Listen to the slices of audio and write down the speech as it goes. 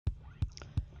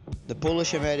The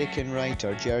Polish-American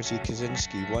writer Jerzy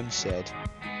Kosinski once said,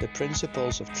 "The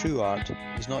principles of true art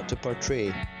is not to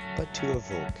portray, but to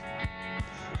evoke."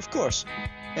 Of course,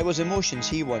 it was emotions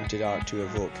he wanted art to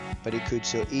evoke, but it could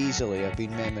so easily have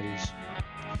been memories.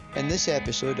 In this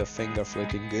episode of Finger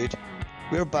Flicking Good,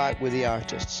 we're back with the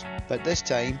artists, but this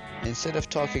time, instead of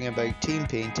talking about team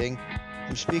painting,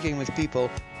 I'm speaking with people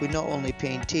who not only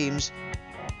paint teams,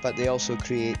 but they also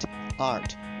create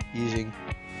art using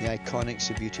the iconic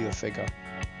Subbuteo figure,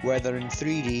 whether in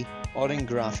 3D or in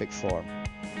graphic form.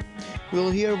 We'll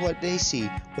hear what they see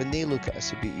when they look at a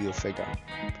Subbuteo figure,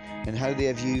 and how they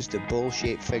have used the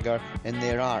bowl-shaped figure in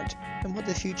their art, and what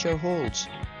the future holds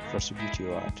for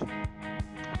Subbuteo art.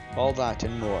 All that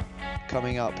and more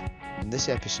coming up in this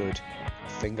episode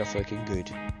of Finger Flicking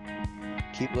Good.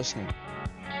 Keep listening.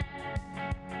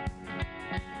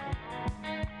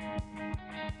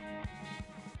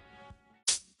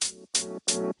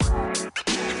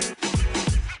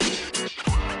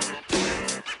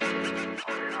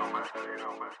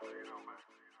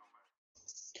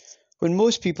 When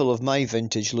most people of my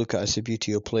vintage look at a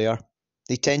Subbuteo player,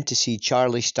 they tend to see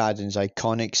Charlie Staddon's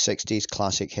iconic 60s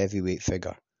classic heavyweight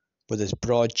figure, with his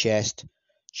broad chest,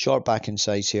 short back and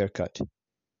sides haircut.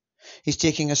 He's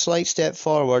taking a slight step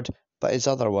forward, but is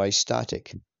otherwise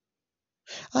static.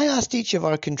 I asked each of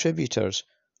our contributors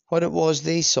what it was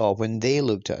they saw when they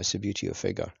looked at a Subbuteo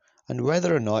figure, and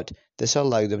whether or not this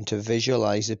allowed them to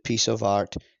visualise the piece of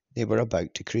art they were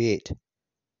about to create.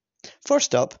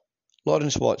 First up,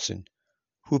 Lawrence Watson,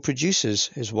 who produces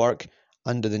his work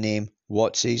under the name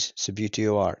Watsy's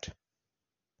Subbuteo Art.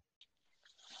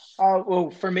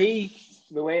 Well, for me,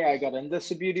 the way I got into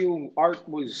Subbuteo art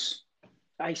was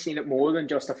I seen it more than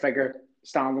just a figure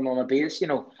standing on a base.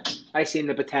 I seen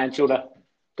the potential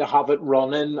to have it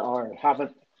running or have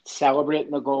it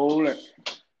celebrating a goal. Or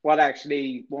one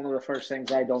of the first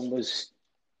things I done was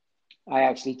I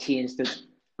actually changed it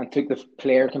and took the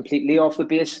player completely off the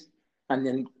base and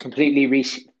then completely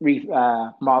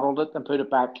modeled it and put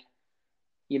it back,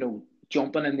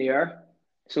 jumping in the air.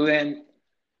 So then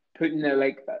putting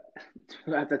it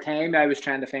at the time I was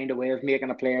trying to find a way of making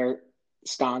a player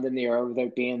stand in the air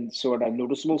without being sort of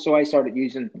noticeable. So I started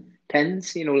using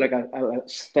pins, like a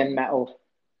thin metal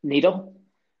needle.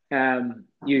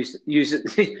 Use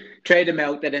it, try to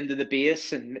melt it into the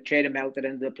base and try to melt it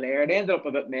into the player. It ended up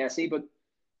a bit messy, but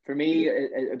for me,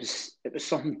 it was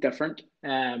something different.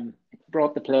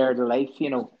 Brought the player to life,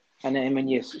 and then when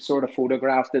you sort of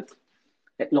photographed it,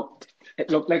 it looked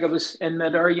like it was in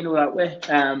midair, that way.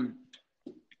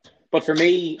 But for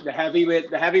me, the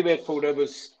heavyweight photo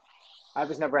was, I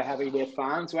was never a heavyweight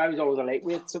fan, so I was always a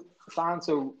lightweight fan.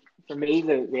 So for me,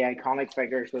 the iconic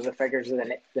figures were the figures of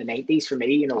the 90s. For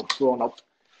me, growing up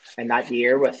in that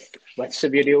year with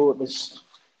Subbuteo, it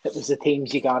was the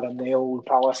teams you got in the old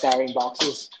polystyrene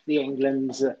boxes, the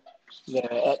Englands, the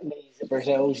Italys, the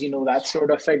Brazils, that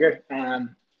sort of figure.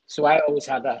 So I always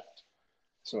had a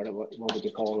sort of what would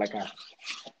you call like a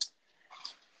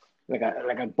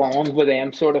bond with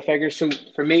them sort of figures. So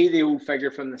for me, the old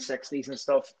figure from the 60s and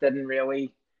stuff didn't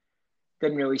really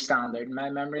stand out in my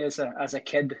memory as a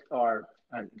kid or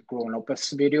growing up with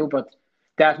Subbuteo. But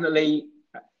definitely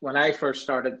when I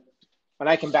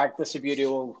came back to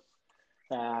Subbuteo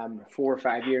 4 or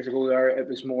 5 years ago there, it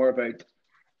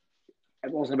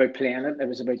wasn't about playing it, it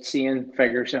was about seeing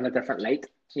figures in a different light,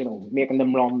 making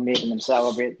them run, making them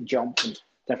celebrate and jump and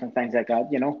different things like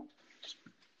that,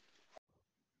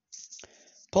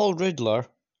 Paul Riddler,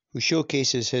 who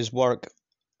showcases his work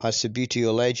as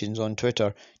Subbuteo Legends on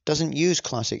Twitter, doesn't use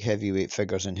classic heavyweight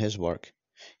figures in his work.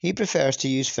 He prefers to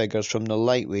use figures from the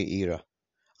lightweight era.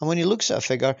 And when he looks at a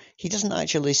figure, he doesn't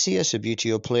actually see a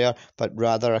Subbuteo player, but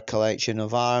rather a collection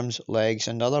of arms, legs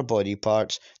and other body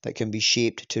parts that can be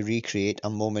shaped to recreate a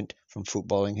moment from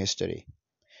footballing history.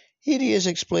 Here he is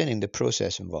explaining the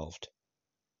process involved.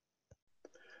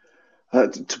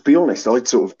 To be honest, I'd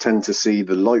sort of tend to see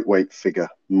the lightweight figure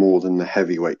more than the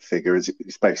heavyweight figure.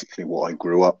 It's basically what I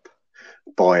grew up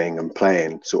buying and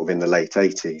playing sort of in the late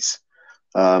 80s.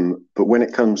 But when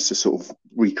it comes to sort of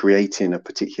recreating a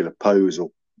particular pose or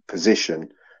position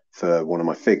for one of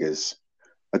my figures,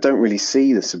 I don't really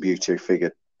see the Subbuteo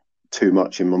figure too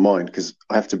much in my mind because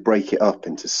I have to break it up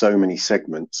into so many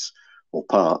segments or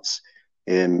parts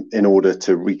in order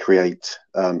to recreate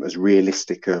as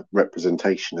realistic a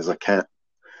representation as I can,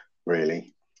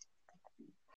 really.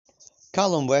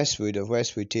 Callum Westwood of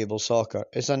Westwood Table Soccer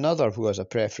is another who has a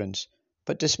preference,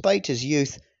 but despite his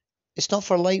youth, it's not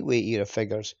for lightweight era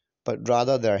figures, but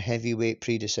rather their heavyweight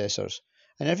predecessors,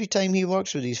 and every time he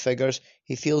works with these figures,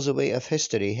 he feels the weight of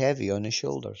history heavy on his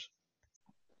shoulders.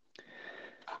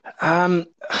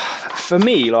 for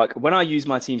me, like when I use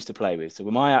my teams to play with, so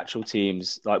with my actual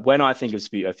teams, like when I think of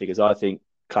Subbuteo figures, I think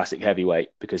classic heavyweight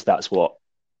because that's what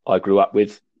I grew up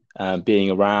with,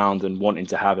 being around and wanting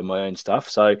to have in my own stuff.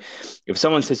 So if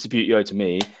someone says Subbuteo to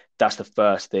me, that's the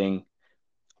first thing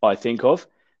I think of.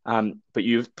 But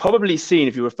you've probably seen,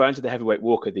 if you're referring to the heavyweight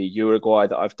walker, the Uruguay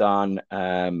that I've done,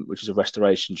 which is a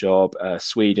restoration job,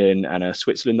 Sweden and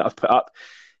Switzerland that I've put up.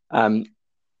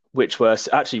 Which were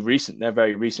actually recent. They're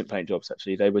very recent paint jobs,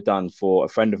 actually. They were done for a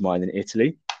friend of mine in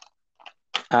Italy.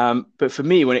 But for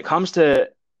me, when it comes to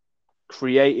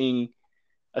creating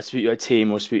a Subbuteo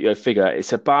team or a Subbuteo figure,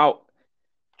 it's about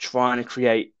trying to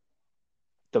create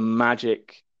the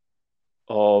magic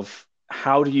of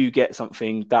how do you get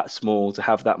something that small to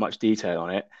have that much detail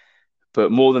on it.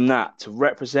 But more than that, to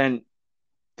represent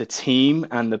the team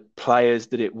and the players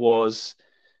that it was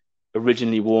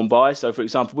originally worn by. So, for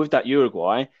example, with that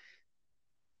Uruguay,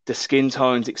 the skin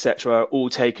tones, etc., are all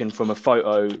taken from a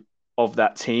photo of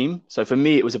that team. So for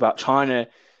me, it was about trying to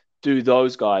do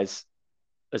those guys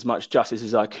as much justice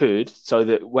as I could, so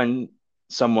that when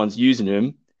someone's using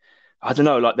them, I don't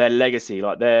know, like their legacy,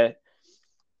 like the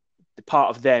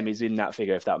part of them is in that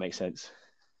figure, if that makes sense.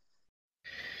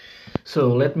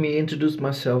 So let me introduce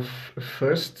myself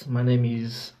first. My name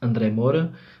is André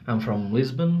Moura. I'm from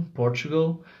Lisbon,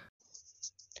 Portugal.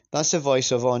 That's the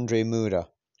voice of Andre Moura,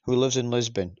 who lives in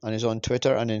Lisbon and is on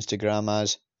Twitter and Instagram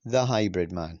as The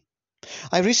Hybrid Man.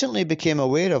 I recently became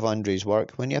aware of Andre's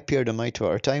work when he appeared on my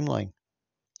Twitter timeline.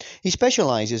 He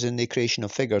specialises in the creation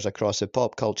of figures across the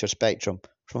pop culture spectrum,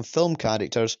 from film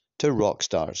characters to rock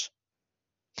stars.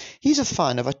 He's a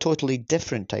fan of a totally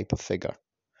different type of figure,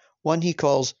 one he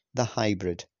calls the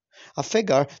hybrid, a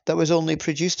figure that was only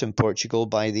produced in Portugal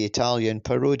by the Italian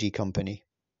Parodi company.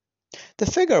 The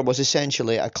figure was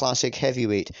essentially a classic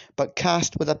heavyweight, but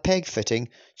cast with a peg fitting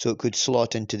so it could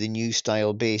slot into the new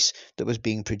style base that was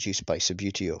being produced by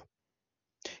Subbuteo.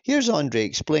 Here's Andre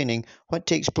explaining what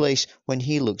takes place when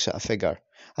he looks at a figure,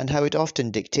 and how it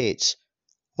often dictates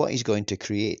what he's going to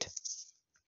create.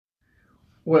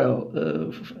 Well,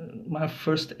 my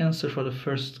first answer for the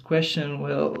first question,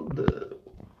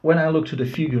 when I look to the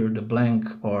figure, the blank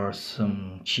or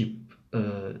some cheap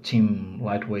team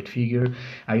lightweight figure,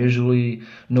 I usually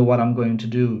know what I'm going to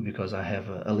do because I have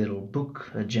a little book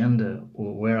agenda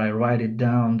where I write it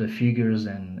down, the figures,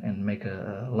 and make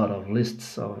a lot of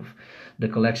lists of the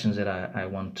collections that I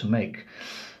want to make.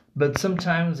 But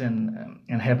sometimes, and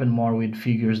happen more with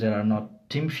figures that are not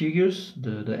team figures,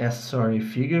 the accessory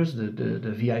figures,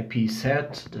 the VIP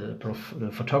set, the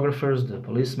photographers, the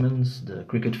policemen, the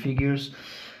cricket figures,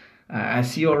 I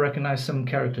see or recognize some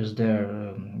characters there.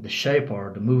 The shape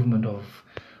or the movement of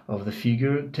the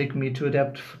figure take me to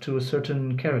adapt to a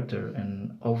certain character,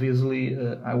 and obviously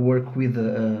I work with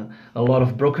a lot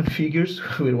of broken figures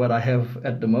with what I have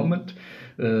at the moment.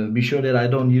 Be sure that I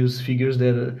don't use figures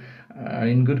that are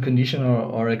in good condition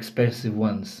or expensive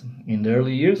ones. In the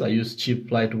early years I used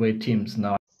cheap lightweight teams.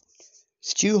 Now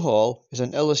Stu Hall is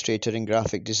an illustrator and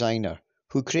graphic designer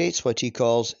who creates what he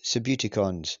calls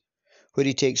Subbuticons, where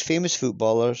he takes famous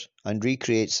footballers and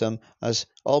recreates them as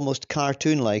almost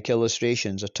cartoon-like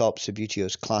illustrations atop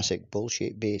Subbuteo's classic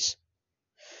bowl-shaped base.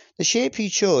 The shape he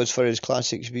chose for his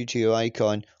classic Subbuteo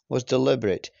icon was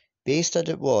deliberate, based as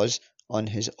it was on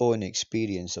his own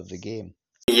experience of the game.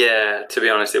 Yeah, to be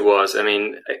honest, it was. I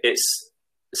mean,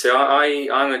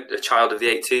 I'm a child of the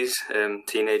 80s,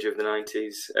 teenager of the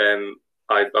 90s.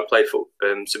 I played for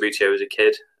Subbuteo as a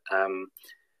kid.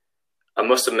 I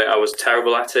must admit I was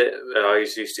terrible at it. I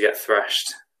used to get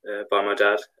thrashed by my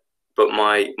dad. But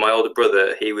my older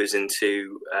brother, he was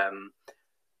into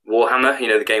Warhammer,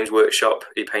 the Games Workshop.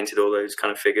 He painted all those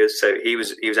kind of figures. So he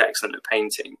was excellent at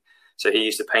painting. So he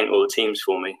used to paint all the teams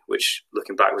for me, which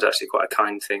looking back was actually quite a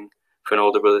kind thing for an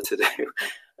older brother to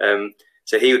do.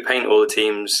 So he would paint all the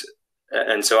teams.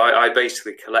 And so I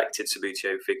basically collected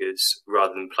Subbuteo figures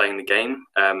rather than playing the game.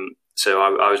 So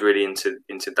I was really into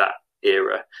that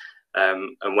era.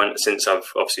 And since I've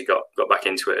obviously got back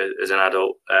into it as an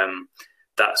adult,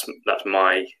 that's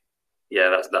my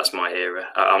era.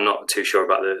 I'm not too sure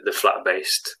about the flat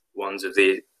based ones of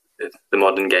the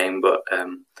modern game, but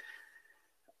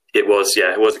it was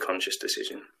a conscious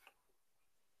decision.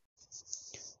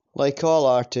 Like all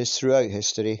artists throughout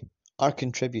history, our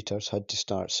contributors had to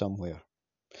start somewhere.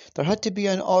 There had to be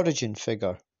an origin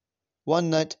figure, one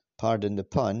that, pardon the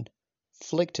pun,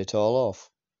 flicked it all off.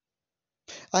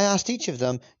 I asked each of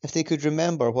them if they could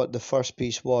remember what the first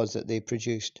piece was that they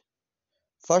produced.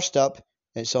 First up,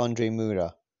 it's Andre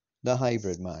Moura, the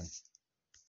Hybrid Man.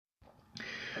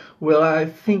 Well, I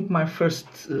think my first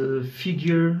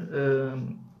figure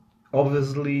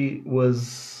obviously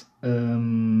was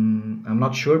I'm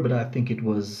not sure, but I think it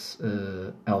was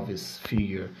Elvis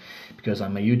figure, because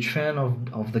I'm a huge fan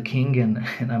of the King,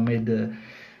 and I made the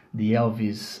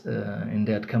Elvis in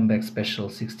that comeback special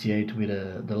 68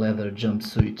 with the leather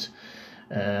jumpsuit.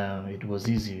 It was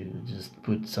easy. You just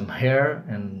put some hair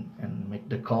and make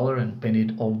the collar and paint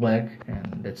it all black,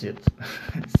 and that's it.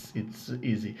 it's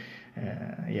easy.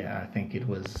 Yeah, I think it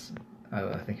was.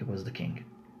 I think it was the King.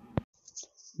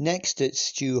 Next it's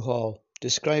Stu Hall,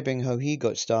 describing how he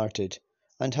got started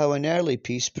and how an early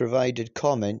piece provided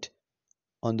comment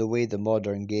on the way the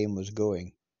modern game was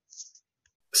going.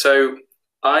 So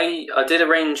I did a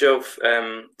range of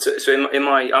so in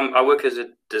my I work as a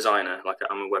designer, like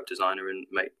I'm a web designer and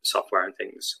make software and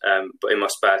things. But in my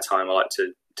spare time, I like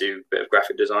to do a bit of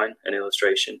graphic design and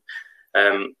illustration.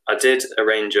 I did a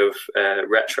range of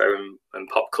retro and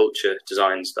pop culture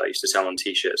designs that I used to sell on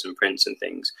T-shirts and prints and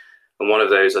things. And one of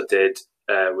those I did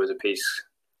was a piece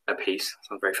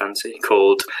sounds very fancy,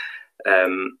 called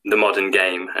The Modern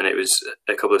Game, and it was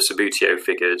a couple of Subbuteo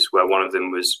figures where one of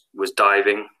them was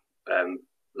diving,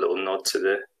 little nod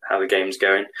to how the game's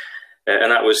going,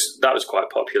 and that was quite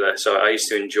popular. So I used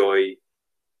to enjoy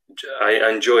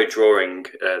drawing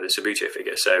the Subbuteo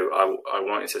figure. So I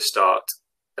wanted to start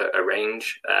a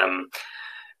range.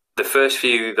 The first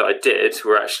few that I did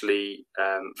were actually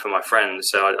for my friends.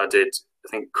 So I did. I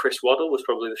think Chris Waddle was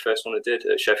probably the first one I did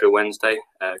at Sheffield Wednesday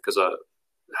because I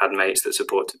had mates that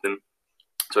supported them.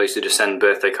 So I used to just send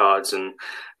birthday cards and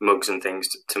mugs and things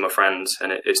to my friends,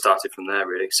 and it started from there,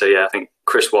 really. So, yeah, I think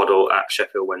Chris Waddle at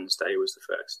Sheffield Wednesday was the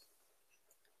first.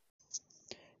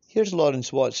 Here's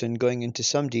Lawrence Watson going into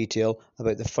some detail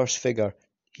about the first figure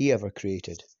he ever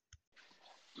created.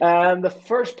 The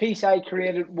first piece I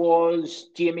created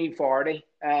was Jamie Vardy.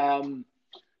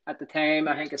 At the time,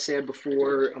 I think I said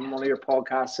before on one of your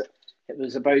podcasts, it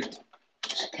was about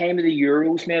time of the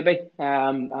Euros, maybe.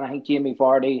 And I think Jamie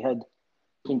Vardy had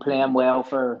been playing well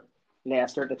for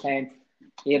Leicester at the time.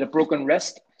 He had a broken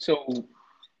wrist. So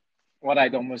what I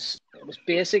done was, it was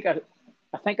basic. I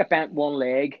think I bent one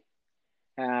leg,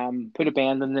 put a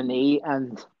bend in the knee,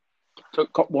 and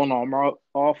cut one arm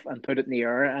off and put it in the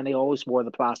air. And he always wore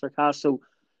the plaster cast. So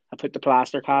I put the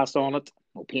plaster cast on it.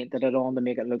 I painted it on to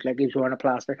make it look like he was wearing a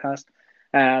plaster cast.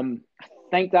 I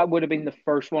think that would have been the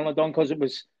first one I done because it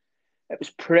was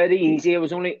pretty easy. I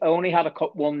only had to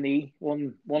cut one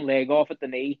leg off at the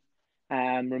knee,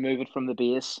 remove it from the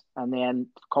base, and then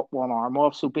cut one arm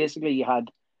off. So basically, you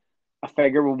had a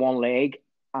figure with one leg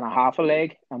and a half a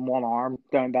leg and one arm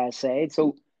down by his side.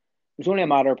 So it was only a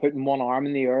matter of putting one arm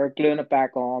in the air, gluing it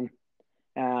back on,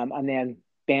 and then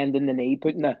bending the knee,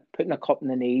 putting a cut in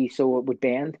the knee so it would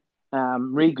bend,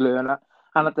 re-gluing it.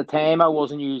 And at the time, I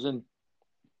wasn't using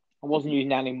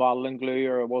any modeling glue,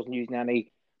 or I wasn't using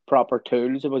any proper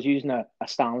tools. I was using a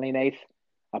Stanley knife,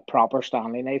 a proper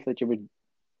Stanley knife that you would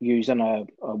use in a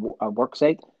work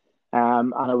site.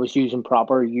 And I was using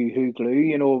proper Yoo-hoo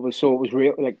glue, it was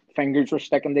real, like fingers were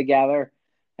sticking together.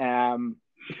 It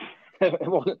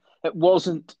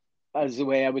wasn't as the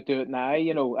way I would do it now,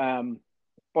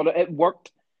 but it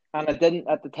worked. And I didn't,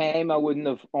 at the time, I wouldn't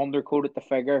have undercoated the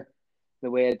figure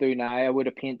the way I do now. I would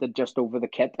have painted just over the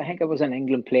kit. I think I was an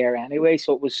England player anyway,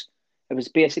 so it was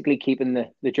basically keeping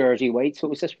the jersey white. So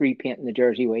it was just repainting the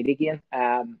jersey white again,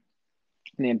 and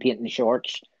then painting the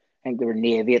shorts. I think they were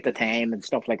navy at the time and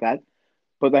stuff like that.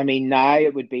 But I mean, now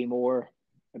it'd be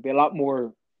a lot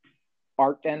more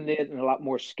art in it and a lot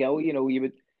more skill. You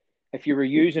would, if you were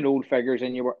using old figures,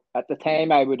 and you were, at the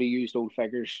time, I would have used old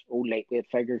lightweight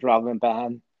figures, rather than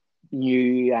buying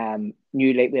new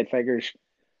lightweight figures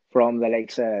from the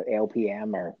likes of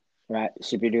LPM or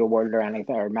Subbuteo World or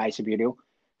anything, or My Subbuteo.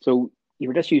 So you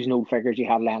were just using old figures you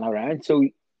had laying around. So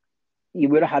you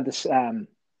would have had to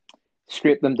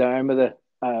scrape them down with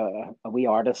a wee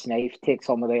artist's knife, take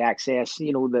some of the excess,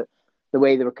 the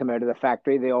way they were coming out of the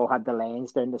factory. They all had the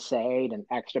lines down the side and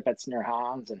extra bits in their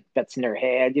hands and bits in their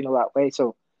head, that way.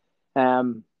 So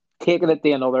taking it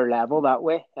to another level that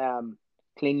way,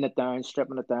 cleaning it down,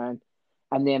 stripping it down,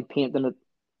 and then painting it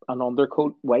an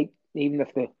undercoat white, even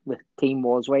if the team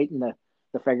was white and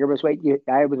the figure was white.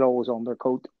 I was always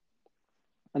undercoat.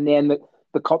 And then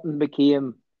the cutting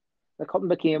became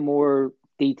more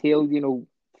detailed,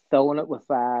 filling it with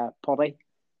putty,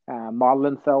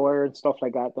 modelling filler and stuff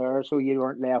like that there, so you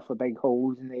weren't left with big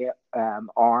holes in the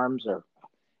arms or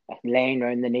laying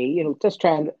around the knee. Just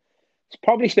trying to. It's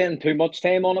probably spending too much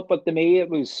time on it, but to me it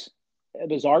was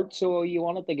art, so you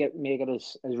wanted to make it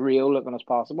as real looking as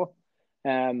possible.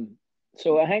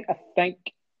 So I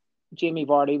think Jamie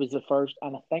Vardy was the first,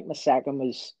 and I think my second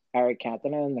was Eric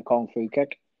Cantona in the Kung Fu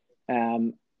Kick.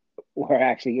 where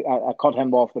actually I cut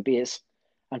him off the base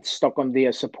and stuck him to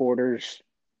a supporter's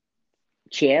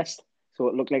chest. So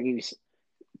it looked like he was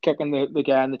kicking the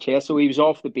guy in the chest. So he was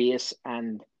off the base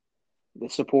and the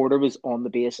supporter was on the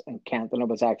base and Cantona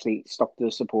was actually stuck to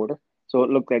the supporter. So it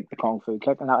looked like the Kung Fu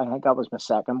kick. And I think that was my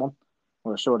second one,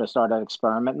 where I sort of started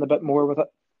experimenting a bit more with it.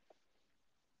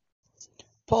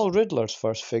 Paul Riddler's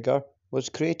first figure was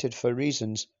created for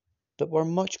reasons that were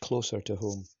much closer to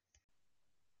home.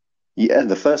 Yeah,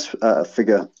 the first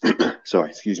figure, sorry,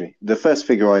 excuse me. The first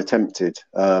figure I attempted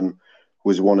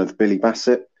was one of Billy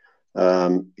Bassett.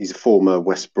 He's a former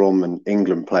West Brom and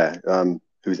England player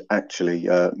who's actually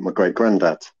my great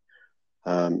granddad.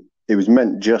 It was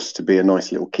meant just to be a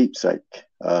nice little keepsake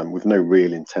with no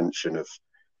real intention of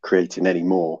creating any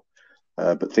more.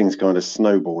 But things kind of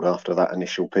snowballed after that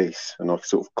initial piece, and I've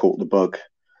sort of caught the bug.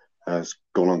 It's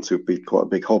gone on to be quite a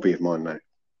big hobby of mine now.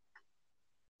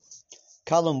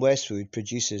 Callum Westwood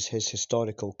produces his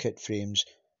historical kit frames,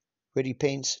 where he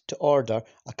paints to order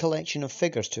a collection of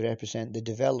figures to represent the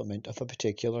development of a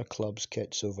particular club's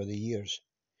kits over the years.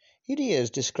 Here he is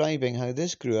describing how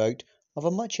this grew out of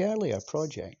a much earlier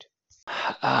project.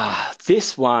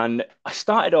 This one, I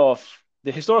started off,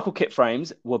 the historical kit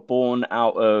frames were born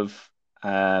out of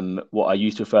what I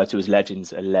used to refer to as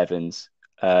Legends 11s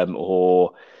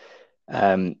or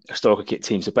historical kit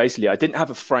teams. So basically, I didn't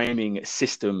have a framing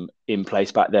system in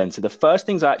place back then. So the first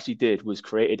things I actually did was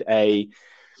created a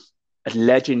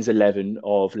Legends 11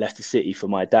 of Leicester City for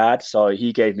my dad. So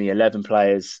he gave me 11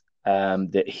 players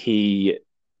that he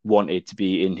wanted to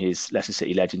be in his Leicester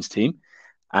City Legends team.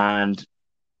 And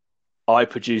I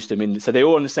produced them in, so they're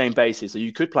all on the same basis. So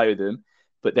you could play with them,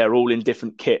 but they're all in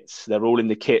different kits. They're all in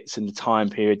the kits and the time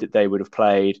period that they would have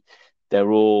played.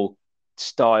 They're all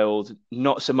styled,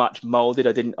 not so much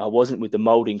molded. I wasn't with the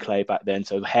molding clay back then.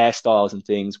 So hairstyles and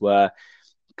things were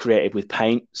created with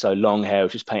paint. So long hair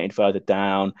was just painted further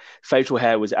down. Facial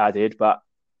hair was added, but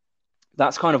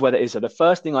that's kind of where that is. So the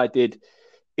first thing I did,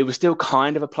 it was still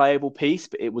kind of a playable piece,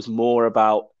 but it was more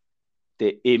about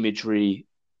the imagery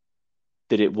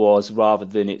that it was rather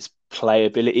than its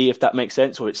playability, if that makes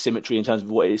sense, or its symmetry in terms of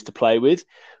what it is to play with,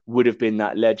 would have been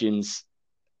that Legends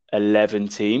 11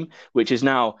 team, which is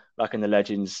now like in the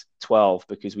Legends 12,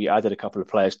 because we added a couple of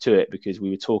players to it because we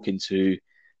were talking to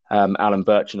Alan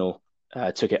Birchnell,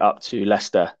 took it up to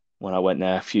Leicester when I went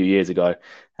there a few years ago,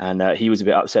 and he was a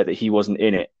bit upset that he wasn't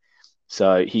in it.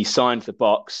 So he signed the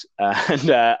box and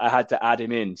I had to add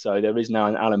him in. So there is now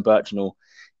an Alan Birchnell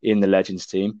in the Legends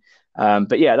team.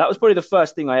 But yeah, that was probably the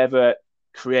first thing I ever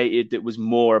created that was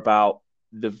more about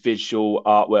the visual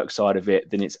artwork side of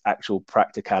it than its actual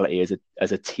practicality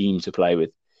as a team to play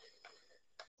with.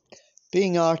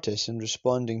 Being artists and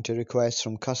responding to requests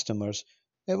from customers,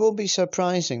 it will be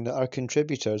surprising that our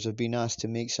contributors have been asked to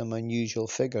make some unusual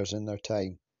figures in their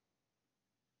time.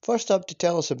 First up to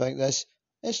tell us about this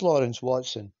is Lawrence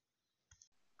Watson.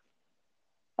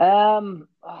 I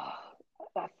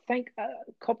think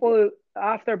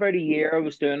after about a year I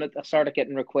was doing it, I started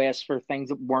getting requests for things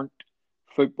that weren't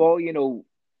football. You know,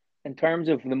 in terms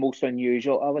of the most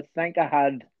unusual, I would think I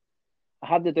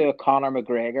had to do a Conor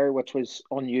McGregor, which was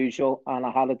unusual, and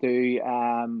I had to do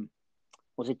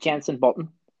was it Jenson Button?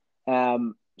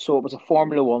 So it was a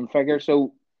Formula One figure.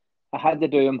 So I had to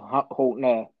do him holding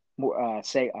an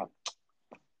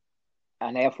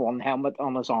F1 helmet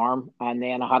on his arm, and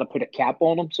then I had to put a cap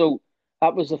on him. So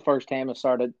that was the first time I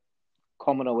started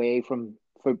coming away from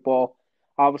football.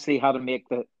 Obviously, had to make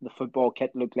the football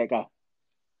kit look like a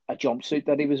jumpsuit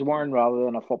that he was wearing rather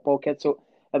than a football kit. So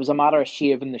it was a matter of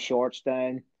shaving the shorts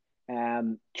down,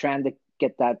 trying to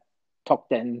get that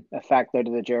tucked in effect out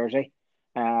of the jersey,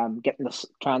 trying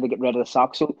to get rid of the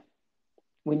socks. So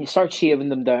when you start shaving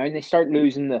them down, they start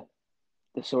losing the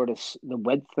sort of the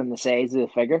width and the size of the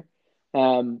figure.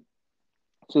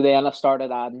 So then I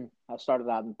started adding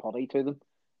putty to them.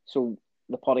 So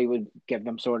the putty would give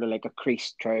them sort of like a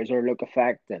creased trouser look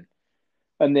effect,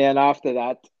 and then after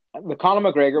that, the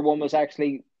Conor McGregor one was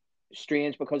actually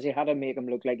strange because he had to make him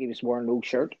look like he was wearing no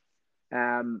shirt.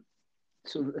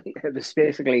 So it was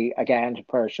basically again a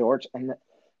pair of shorts, and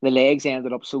the legs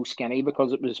ended up so skinny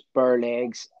because it was bare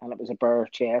legs and it was a bare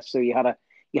chest. So you had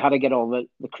to get all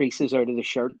the creases out of the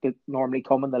shirt that normally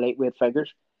come in the lightweight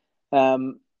figures. I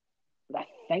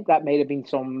think that might have been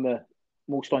some of the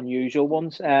most unusual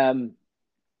ones.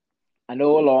 I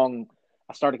know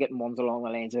I started getting ones along the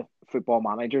lines of Football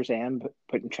Managers and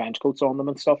putting trench coats on them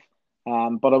and stuff.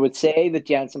 But I would say the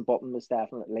Jenson Button was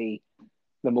definitely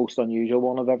the most unusual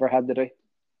one I've ever had to do.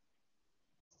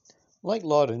 Like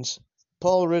Lawrence,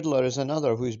 Paul Riddler is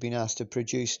another who's been asked to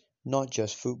produce not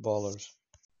just footballers.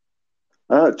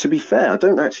 To be fair, I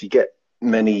don't actually get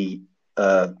many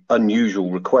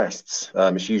unusual requests.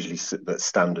 It's usually the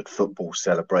standard football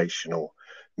celebration or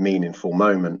meaningful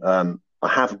moment. I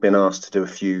have been asked to do a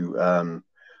few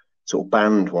sort of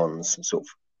band ones.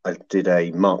 I did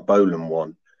a Mark Bolan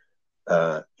one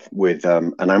with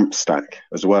an amp stack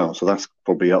as well. So that's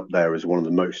probably up there as one of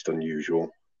the most unusual.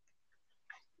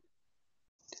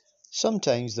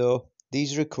 Sometimes, though,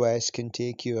 these requests can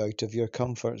take you out of your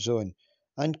comfort zone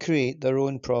and create their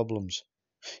own problems.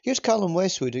 Here's Callum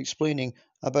Westwood explaining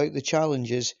about the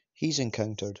challenges he's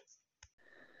encountered.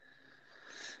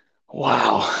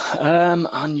 Wow,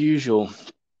 unusual.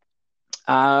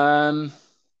 I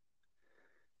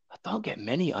don't get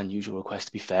many unusual requests,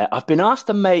 to be fair. I've been asked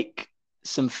to make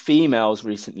some females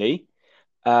recently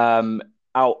out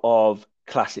of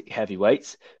classic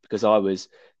heavyweights because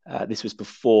this was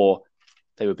before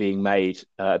they were being made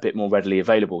a bit more readily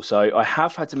available. So I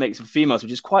have had to make some females,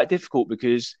 which is quite difficult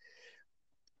because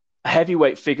a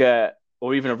heavyweight figure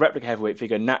or even a replica heavyweight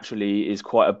figure naturally is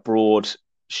quite a broad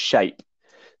shape.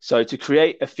 So to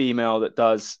create a female that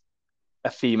does a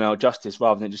female justice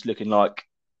rather than just looking like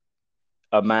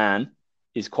a man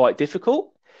is quite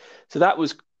difficult. So that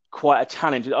was quite a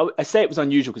challenge. I say it was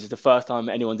unusual because it's the first time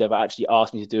anyone's ever actually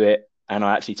asked me to do it, and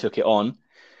I actually took it on.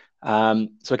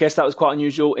 So I guess that was quite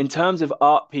unusual. In terms of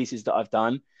art pieces that I've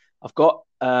done, I've got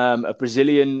a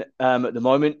Brazilian at the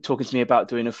moment talking to me about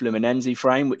doing a Fluminense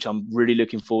frame, which I'm really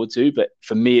looking forward to. But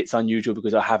for me, it's unusual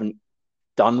because I haven't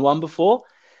done one before.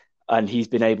 And he's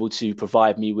been able to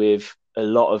provide me with a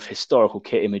lot of historical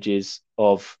kit images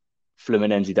of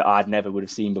Fluminense that I'd never would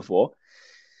have seen before.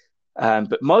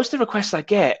 But most of the requests I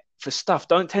get for stuff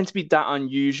don't tend to be that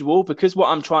unusual because what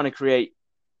I'm trying to create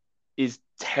is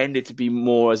tended to be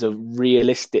more as a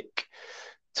realistic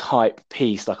type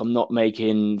piece. Like I'm not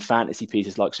making fantasy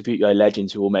pieces like Subbuteo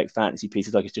Legends, who will make fantasy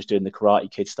pieces like it's just doing the Karate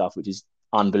Kid stuff, which is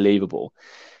unbelievable.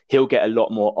 He'll get a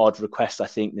lot more odd requests, I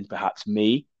think, than perhaps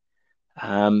me.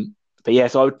 But yeah,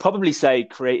 so I would probably say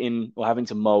creating or having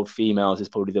to mold females is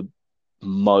probably the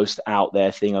most out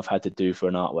there thing I've had to do for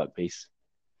an artwork piece.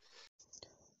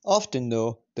 Often,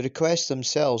 though, the requests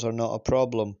themselves are not a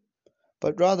problem,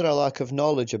 but rather a lack of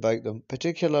knowledge about them,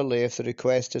 particularly if the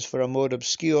request is for a more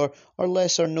obscure or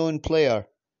lesser known player,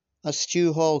 as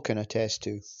Stu Hall can attest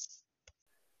to.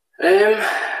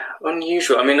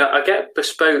 Unusual. I mean, I get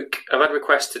bespoke. I've had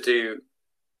requests to do.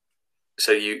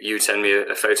 So you would send me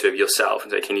a photo of yourself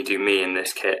and say, "Can you do me in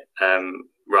this kit?"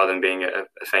 Rather than being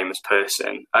a famous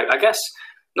person. I guess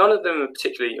none of them are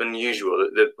particularly unusual,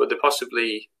 but they're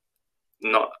possibly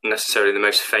not necessarily the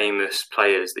most famous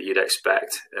players that you'd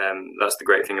expect. That's the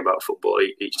great thing about football.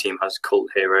 Each team has cult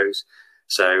heroes.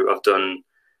 So I've done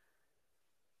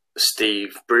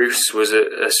Steve Bruce was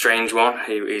a strange one.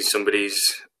 He's somebody's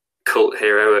cult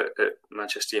hero at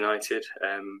Manchester United.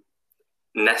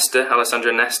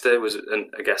 Alessandro Nesta was,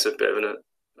 I guess, a bit of an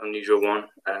unusual one.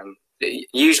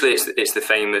 Usually it's the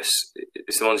famous,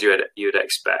 it's the ones you would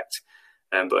expect.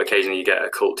 But occasionally you get a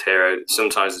cult hero.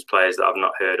 Sometimes there's players that I've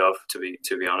not heard of, to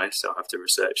be honest. I'll have to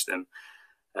research them.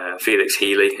 Felix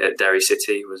Healy at Derry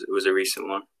City was a recent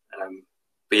one.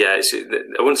 But yeah,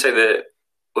 I wouldn't say they're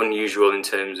unusual in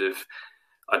terms of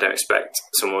I don't expect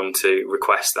someone to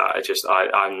request that.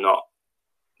 I'm not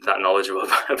that knowledgeable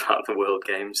about the world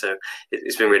game, so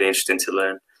it's been really interesting to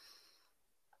learn.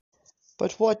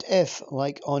 But what if,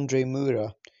 like Andre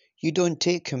Moura, you don't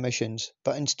take commissions,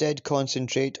 but instead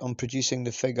concentrate on producing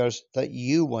the figures that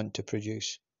you want to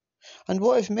produce? And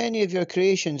what if many of your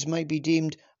creations might be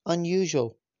deemed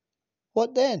unusual?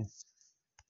 What then?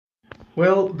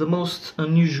 Well, the most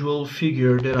unusual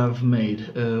figure that I've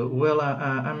made,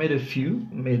 I made a few,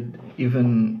 made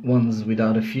even ones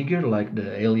without a figure, like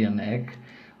the alien egg,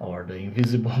 or the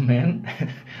Invisible Man,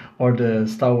 or the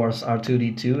Star Wars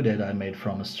R2-D2 that I made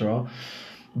from a straw.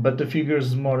 But the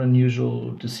figures more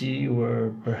unusual to see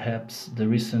were perhaps the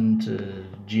recent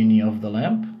Genie of the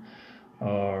Lamp,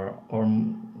 or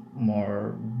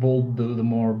more bold, the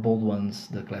more bold ones,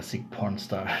 the classic porn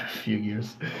star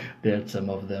figures. That some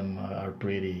of them are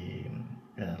pretty,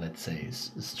 let's say,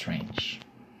 strange.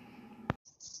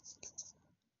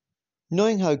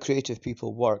 Knowing how creative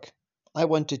people work, I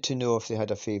wanted to know if they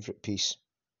had a favourite piece,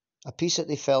 a piece that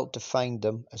they felt defined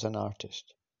them as an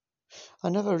artist. I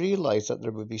never realised that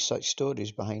there would be such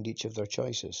stories behind each of their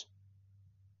choices.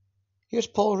 Here's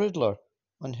Paul Riddler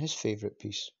on his favourite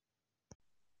piece.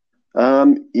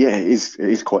 Yeah, it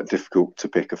is quite difficult to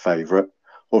pick a favourite.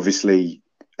 Obviously,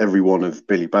 every one of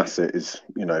Billy Bassett is,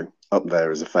 up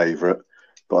there as a favourite.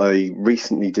 But I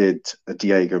recently did a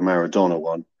Diego Maradona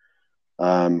one,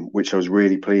 which I was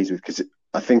really pleased with because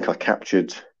I think I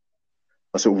captured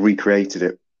I sort of recreated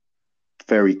it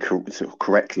very sort of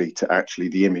correctly to actually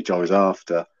the image I was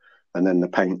after, and then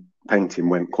the painting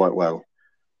went quite well.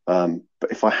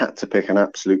 But if I had to pick an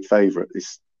absolute favourite,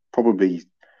 it's probably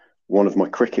one of my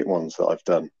cricket ones that I've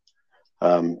done.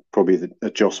 Probably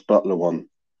the Jos Buttler one,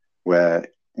 where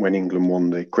when England won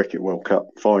the Cricket World Cup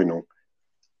final,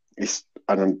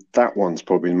 and that one's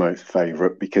probably my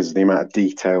favourite because of the amount of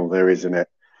detail there is in it,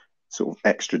 sort of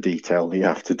extra detail that you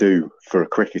have to do for a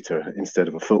cricketer instead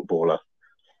of a footballer.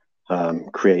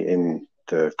 Creating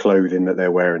the clothing that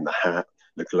they're wearing, the hat,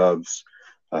 the gloves,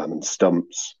 and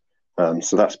stumps.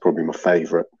 So that's probably my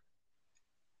favourite.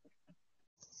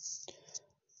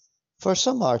 For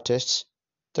some artists,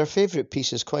 their favourite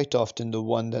piece is quite often the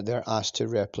one that they're asked to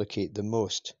replicate the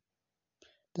most.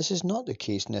 This is not the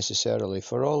case necessarily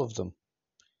for all of them.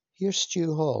 Here's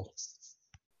Stu Hall.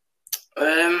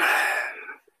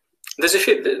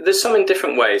 There's some in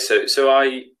different ways. So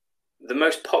the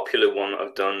most popular one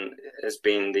I've done has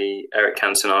been the Eric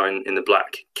Cantona in the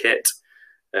black kit.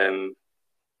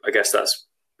 I guess that's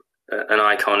an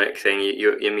iconic thing.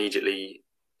 You immediately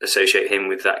associate him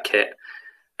with that kit.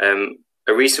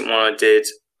 A recent one I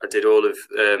did all of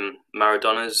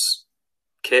Maradona's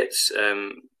kits.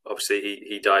 Obviously,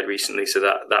 he died recently, so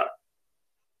that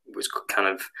was kind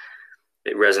of,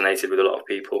 it resonated with a lot of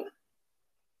people.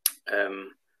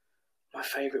 My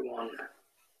favourite one,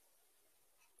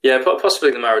 yeah,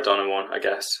 possibly the Maradona one, I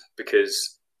guess,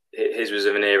 because his was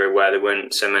of an era where there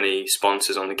weren't so many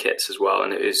sponsors on the kits as well,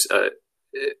 and it was a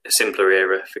simpler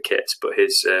era for kits. But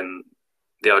his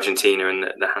the Argentina and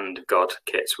the Hand of God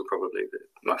kits were probably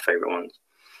my favourite ones.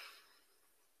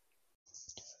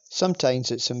 Sometimes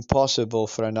it's impossible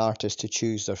for an artist to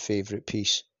choose their favourite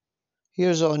piece.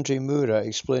 Here's Andre Moura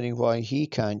explaining why he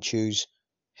can't choose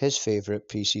his favourite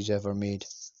piece he's ever made.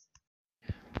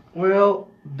 Well,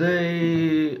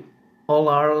 they all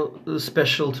are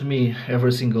special to me,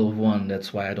 every single one.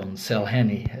 That's why I don't sell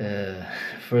any.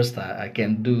 First, I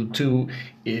can do two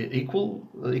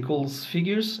equals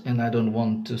figures, and I don't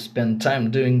want to spend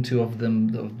time doing two of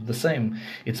them the same.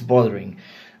 It's bothering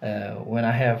when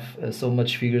I have so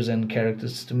much figures and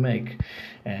characters to make,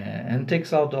 and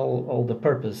takes out all the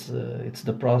purpose. It's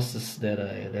the process that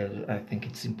I think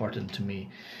it's important to me.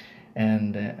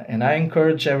 And I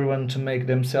encourage everyone to make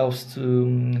themselves to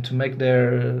make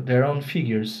their own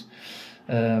figures,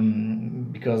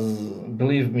 because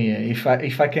believe me, if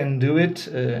I can do it,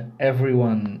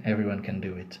 everyone can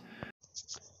do it.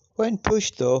 When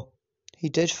pushed, though, he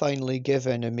did finally give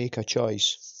in and make a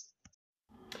choice.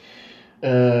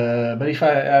 But if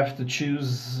I have to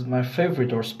choose my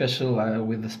favorite or special,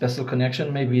 with a special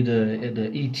connection, maybe the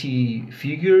E.T.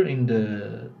 figure in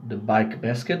the bike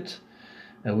basket.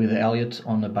 With Elliot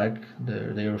on the bike,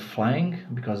 they were flying,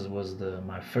 because it was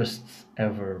my first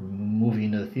ever movie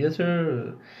in the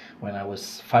theater when I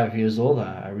was 5 years old.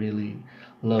 I really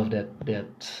loved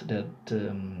that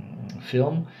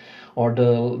film. Or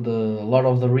the Lord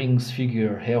of the Rings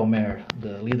figure, Éomer,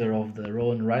 the leader of the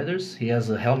Rowan Riders. He has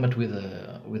a helmet with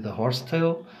a horse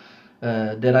tail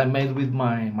that I made with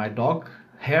my dog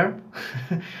hair.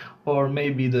 Or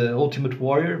maybe the Ultimate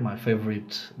Warrior, my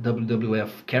favorite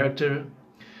WWF character.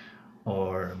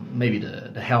 Or maybe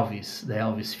the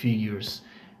Elvis figures,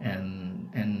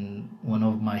 and one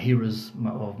of my heroes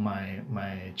of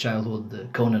my childhood,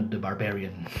 Conan the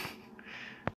Barbarian.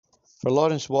 For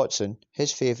Lawrence Watson,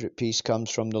 his favourite piece comes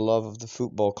from the love of the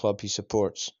football club he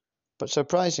supports. But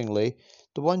surprisingly,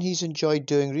 the one he's enjoyed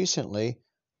doing recently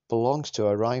belongs to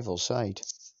a rival side.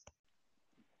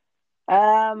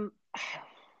 I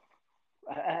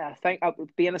think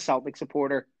being a Celtic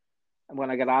supporter, and when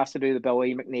I got asked to do the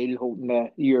Billy McNeil holding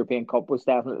the European Cup, was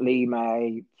definitely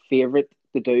my favourite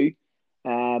to do.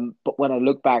 But when I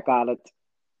look back at it,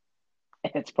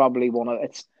 it's probably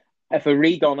if I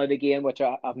redone it again, which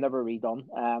I've never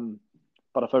redone,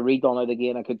 but if I redone it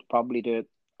again, I could probably do it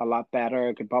a lot better.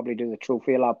 I could probably do the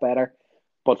trophy a lot better.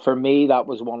 But for me, that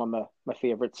was one of my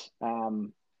favourites,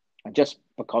 and just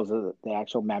because of the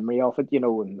actual memory of it,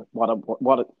 and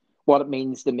what it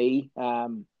means to me.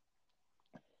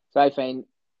 So I find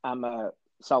I'm a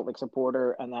Celtic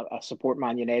supporter and I support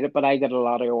Man United, but I get a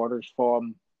lot of orders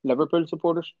from Liverpool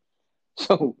supporters.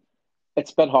 So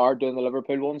it's a bit hard doing the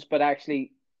Liverpool ones, but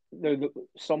actually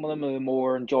some of them are the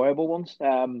more enjoyable ones.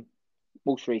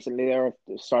 Most recently,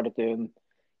 they started doing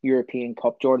European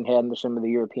Cup, Jordan Henderson with the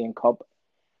European Cup.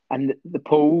 And the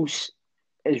pose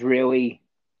is really,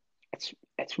 it's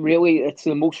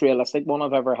the most realistic one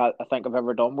I've ever had, I think I've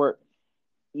ever done, where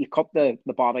you cut the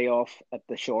body off at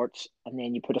the shorts, and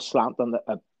then you put a slant on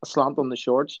the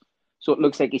shorts, so it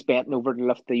looks like he's bent over to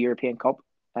lift the European Cup.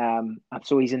 And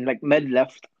so he's in like mid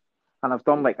lift, and I've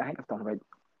done like I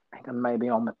think I'm maybe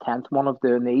on the 10th one of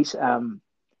doing these. And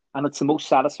it's the most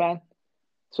satisfying.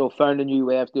 So I found a new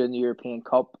way of doing the European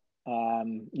Cup,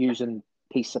 using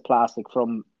pieces of plastic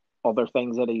from other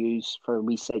things that I use for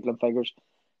recycling figures.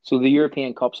 So the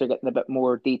European Cups are getting a bit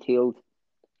more detailed.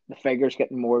 The figures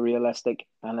getting more realistic,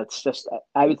 and it's just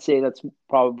I would say that's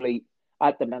probably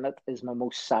at the minute is my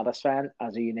most satisfying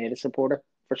as a United supporter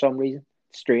for some reason.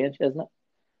 Strange, isn't it?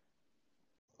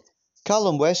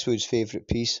 Callum Westwood's favourite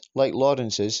piece, like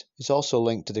Lawrence's, is also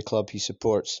linked to the club he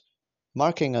supports,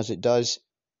 marking as it does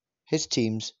his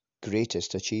team's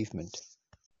greatest achievement.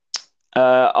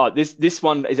 This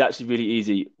one is actually really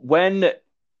easy. When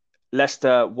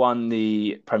Leicester won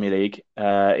the Premier League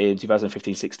in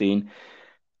 2015-16,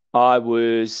 I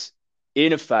was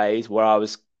in a phase where I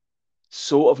was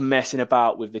sort of messing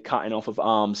about with the cutting off of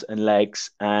arms and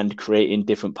legs and creating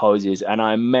different poses. And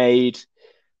I made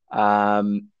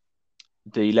the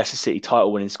Leicester City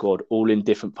title winning squad all in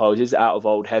different poses out of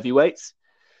old heavyweights.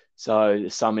 So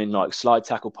some in like slide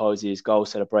tackle poses, goal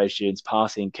celebrations,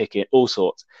 passing, kicking, all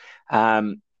sorts.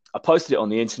 I posted it on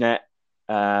the internet,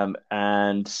 and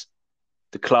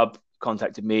the club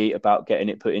contacted me about getting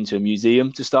it put into a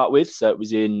museum to start with. So it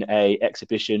was in a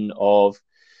exhibition of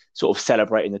sort of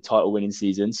celebrating the title winning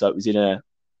season. So it was in a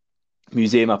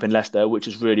museum up in Leicester, which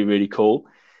was really, really cool.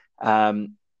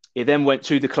 It then went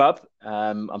to the club.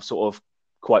 I'm sort of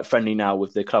quite friendly now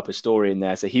with the club historian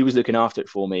there. So he was looking after it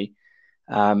for me.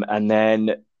 And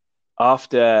then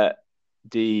after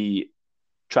the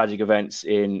tragic events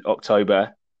in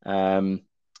October,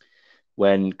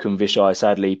 when Kumvishai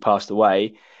sadly passed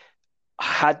away, I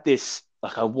had this,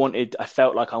 like I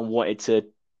felt like I wanted to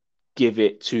give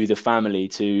it to the family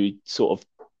to sort of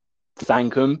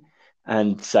thank them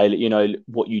and say that, you know,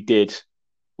 what you did,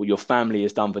 what your family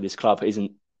has done for this club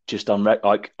isn't just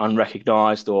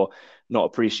unrecognized or not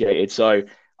appreciated. So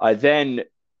I then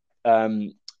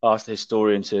asked the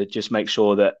historian to just make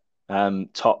sure that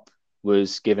Top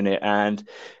was given it. And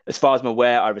as far as I'm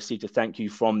aware, I received a thank you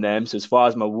from them. So as far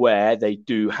as I'm aware, they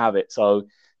do have it. So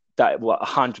that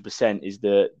 100% is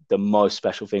the most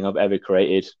special thing I've ever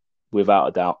created, without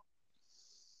a doubt.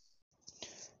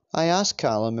 I asked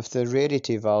Callum if the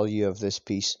rarity value of this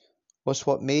piece was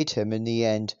what made him, in the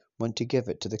end, want to give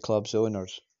it to the club's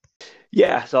owners.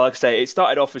 Yeah, so like I say, it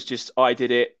started off as just I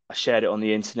did it, I shared it on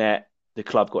the internet, the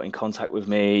club got in contact with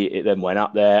me, it then went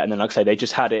up there, and then like I say, they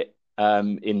just had it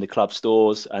in the club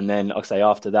stores, and then like I say,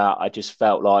 after that, I just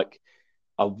felt like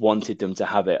I wanted them to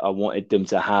have it. I wanted them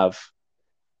to have,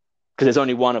 because there's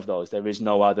only one of those. There's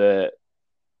no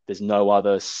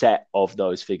other set of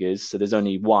those figures, so there's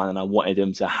only one, and I wanted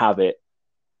them to have it.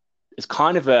 It's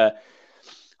kind of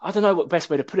I don't know what best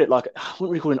way to put it. Like, I wouldn't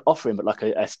really call it an offering, but like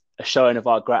a showing of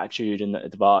our gratitude and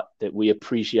that we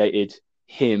appreciated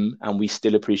him and we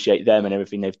still appreciate them and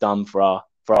everything they've done for our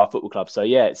football club. So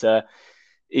yeah, it's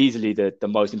easily the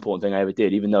most important thing I ever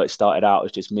did, even though it started out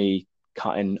as just me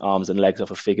cutting arms and legs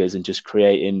off of figures and just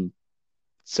creating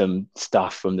some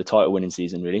stuff from the title winning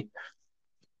season, really.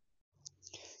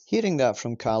 Hearing that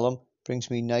from Callum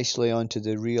brings me nicely onto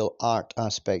the real art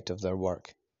aspect of their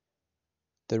work.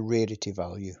 The rarity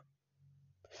value.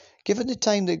 Given the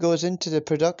time that goes into the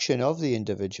production of the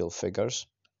individual figures,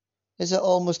 is it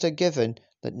almost a given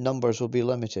that numbers will be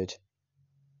limited?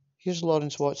 Here's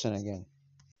Lawrence Watson again.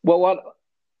 Well,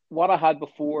 what I had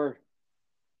before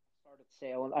I started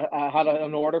selling, I had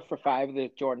an order for 5 of the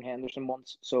Jordan Henderson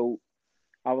ones. So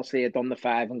obviously I'd done the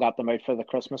 5 and got them out for the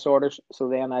Christmas orders. So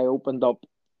then I opened up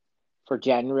for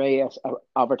January,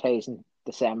 advertising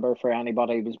December for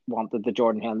anybody who wanted the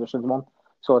Jordan Henderson one.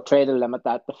 So I try to limit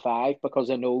that to 5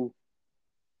 because I know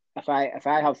if I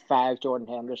have 5 Jordan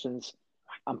Hendersons,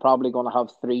 I'm probably going to have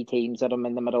 3 teams that I'm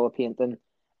in the middle of painting,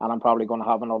 and I'm probably going to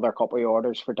have another couple of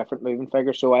orders for different moving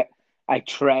figures. So I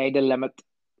try to limit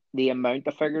the amount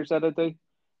of figures that I do.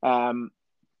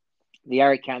 The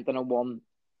Eric Cantona one,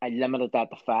 I limited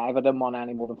that to 5. I didn't want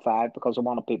any more than 5 because I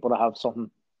wanted people to have something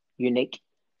unique.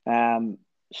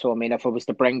 So I mean, if I was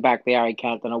to bring back the Eric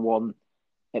Cantona one,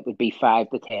 it would be 5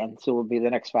 to 10. So it would be the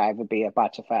next 5 would be a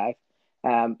batch of 5.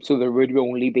 So there would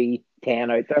only be 10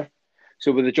 out there.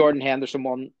 So with the Jordan Henderson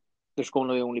one, there's going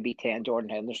to only be 10 Jordan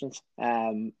Hendersons.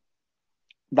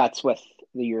 That's with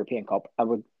the European Cup. I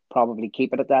would probably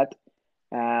keep it at that.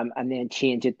 And then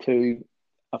change it to,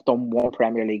 I've done 1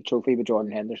 Premier League trophy with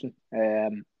Jordan Henderson.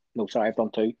 No, sorry, I've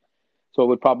done 2. So I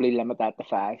would probably limit that to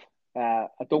 5. I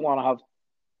don't want to have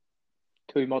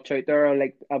too much out there.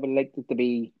 I would like it to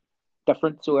be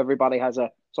different, so everybody has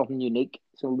something unique.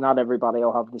 So not everybody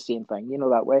will have the same thing,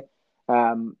 that way.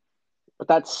 But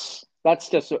that's That's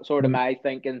just sort of my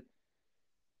thinking.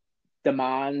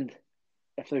 Demand.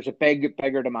 If there's a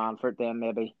bigger demand for it, then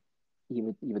maybe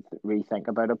you would rethink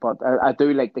about it. But I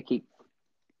do like to keep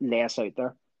less out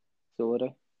there. So I do.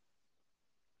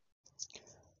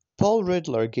 Paul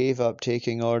Riddler gave up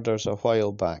taking orders a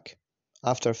while back,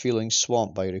 after feeling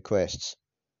swamped by requests.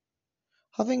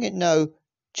 Having it now,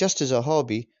 just as a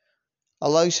hobby,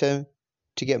 allows him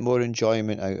to get more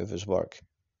enjoyment out of his work.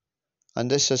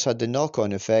 And this has had the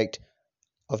knock-on effect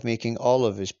of making all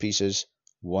of his pieces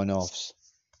one-offs.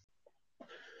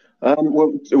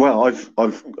 Well,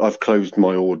 I've closed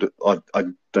my order. I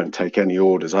don't take any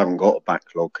orders. I haven't got a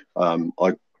backlog.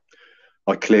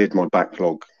 I cleared my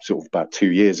backlog sort of about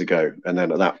 2 years ago, and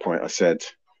then at that point I said,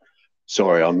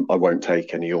 "Sorry, I won't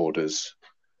take any orders.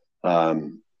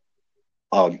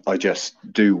 I just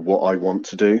do what I want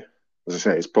to do." As I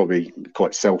say, it's probably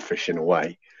quite selfish in a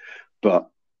way, but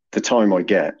the time I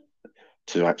get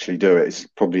to actually do it is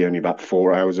probably only about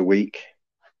 4 hours a week.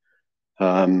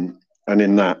 And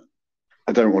in that,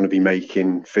 I don't want to be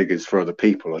making figures for other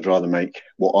people. I'd rather make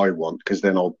what I want, because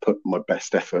then I'll put my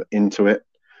best effort into it.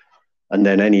 And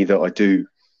then any that I do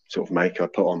sort of make, I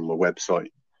put on my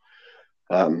website,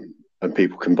 and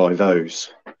people can buy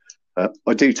those.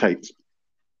 I do take,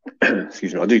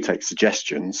 excuse me, I do take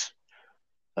suggestions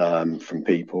from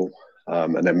people,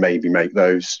 and then maybe make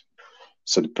those.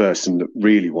 So the person that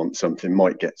really wants something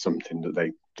might get something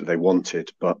that they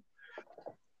wanted. But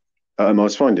I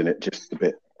was finding it just a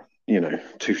bit,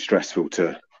 too stressful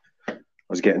I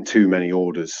was getting too many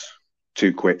orders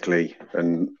too quickly,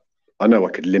 and I know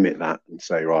I could limit that and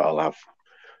say, right,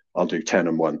 I'll do 10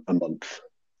 a month,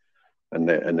 and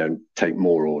then take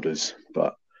more orders.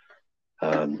 But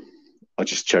I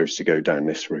just chose to go down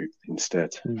this route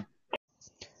instead.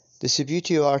 The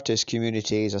Subbuteo artist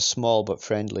community is a small but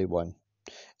friendly one.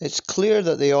 It's clear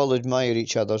that they all admire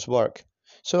each other's work,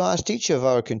 so I asked each of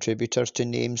our contributors to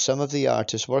name some of the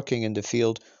artists working in the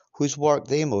field whose work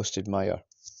they most admire.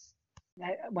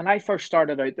 When I first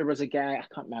started out, there was a guy, I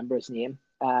can't remember his name.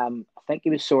 I think he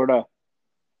was sort of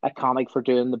iconic for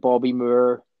doing the Bobby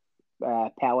Moore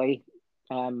Pelly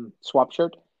swap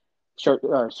shirt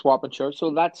or swapping shirt.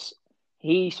 So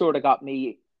he sort of got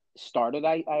me started.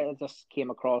 I just came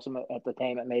across him at the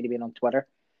time. It might have been on Twitter.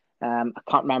 I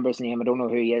can't remember his name. I don't know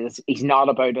who he is. He's not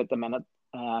about at the minute.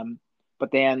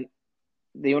 But then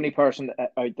the only person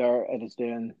out there that is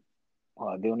doing,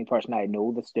 the only person I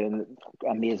know that's doing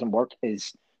amazing work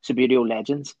is Subbuteo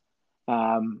Legends.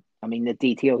 I mean, the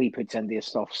detail he puts into his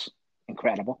stuff's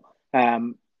incredible.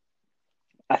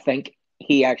 I think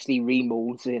he actually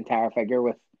remolds the entire figure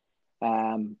with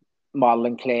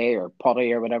modeling clay or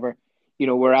putty or whatever.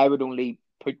 Where I would only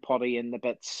put putty in the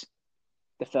bits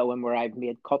to fill in where I've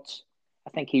made cuts.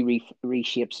 I think he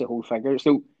reshapes the whole figure.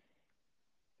 So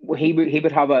he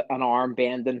would have an arm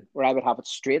bending where I would have it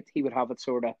straight. He would have it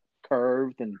sort of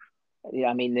curved, and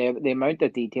I mean the amount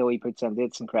of detail he puts into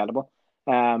it's incredible.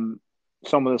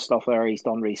 Some of the stuff there he's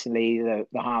done recently, the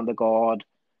Hand of God.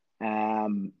 I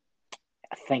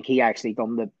think he actually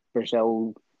done the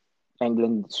Brazil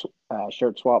England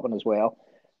shirt swapping as well.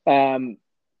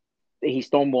 He's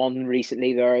done one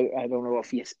recently there. I don't know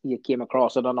if you came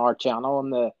across it on our channel, on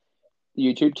the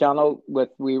YouTube channel.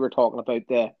 We were talking about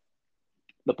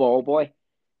the ball boy,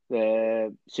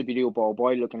 the Subbuteo ball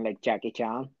boy looking like Jackie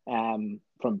Chan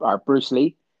from our Bruce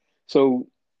Lee. So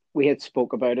we had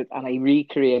spoke about it, and I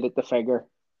recreated the figure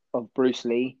of Bruce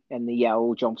Lee in the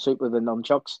yellow jumpsuit with the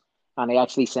nunchucks, and I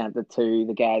actually sent it to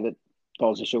the guy that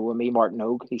does the show with me, Martin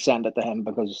Ogue. He sent it to him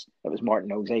because it was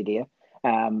Martin Ogue's idea.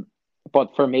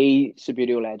 But for me,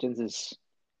 Subbuteo Legends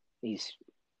he's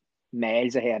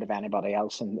miles ahead of anybody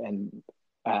else in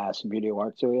Subbuteo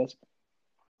art, so he is.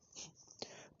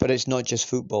 But it's not just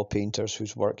football painters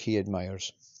whose work he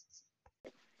admires.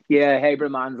 Yeah,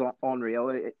 Hybrid Man's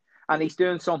unreal. And he's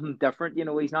doing something different.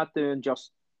 He's not doing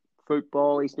just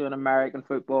football. He's doing American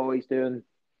football. He's doing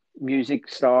music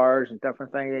stars and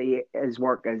different things. His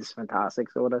work is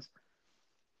fantastic, so it is.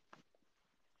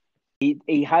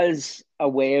 He has a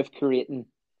way of creating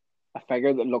a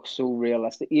figure that looks so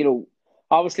realistic.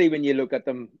 Obviously when you look at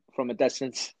them from a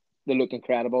distance, they look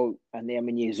incredible. And then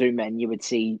when you zoom in, you would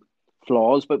see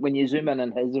flaws. But when you zoom in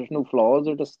his, there's no flaws.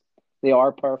 They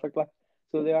are perfectly.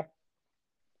 So they are.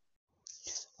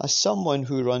 As someone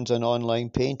who runs an online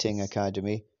painting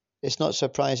academy, it's not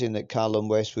surprising that Callum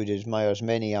Westwood admires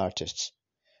many artists.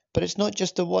 But it's not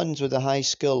just the ones with a high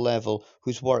skill level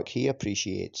whose work he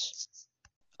appreciates.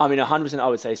 I mean, 100% I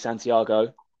would say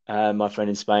Santiago, my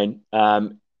friend in Spain,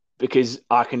 because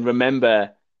I can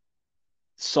remember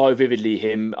so vividly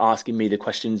him asking me the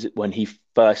questions when he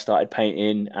first started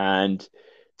painting and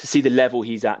to see the level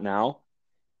he's at now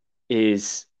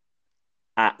is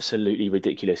absolutely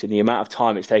ridiculous. And the amount of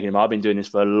time it's taken him, I've been doing this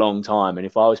for a long time. And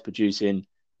if I was producing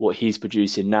what he's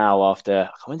producing now after,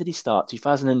 when did he start?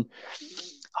 2000 and,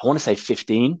 I want to say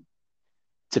 15,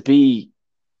 to be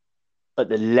at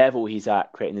the level he's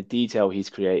at, creating the detail he's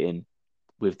creating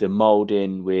with the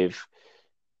molding, with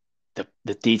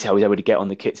the detail he's able to get on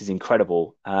the kits is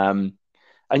incredible. And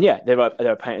yeah, there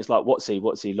are painters like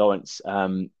Watsy Lawrence.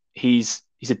 He's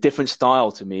a different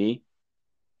style to me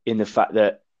in the fact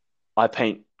that I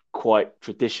paint quite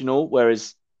traditional,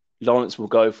 whereas Lawrence will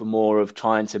go for more of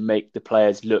trying to make the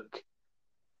players look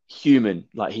human.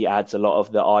 Like he adds a lot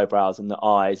of the eyebrows and the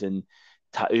eyes and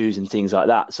tattoos and things like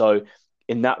that. So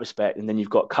in that respect, and then you've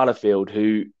got Colourfield,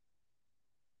 who,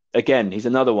 again, he's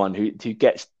another one who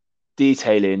gets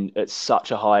detailing at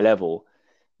such a high level.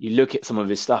 You look at some of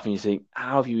his stuff and you think,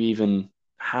 how have you even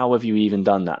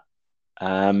done that?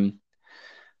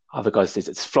 Other guys,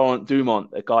 it's Florent Dumont,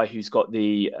 a guy who's got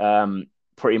the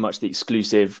pretty much the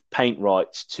exclusive paint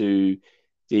rights to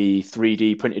the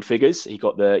 3D printed figures. He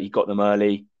got them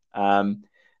early. Some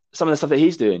of the stuff that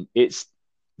he's doing, it's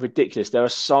ridiculous. There are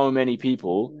so many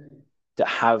people that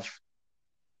have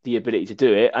the ability to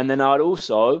do it. And then I'd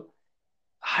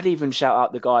even shout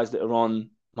out the guys that are on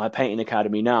my painting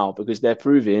academy now, because they're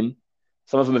proving,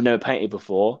 some of them have never painted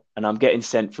before, and I'm getting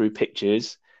sent through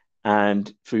pictures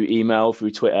and through email,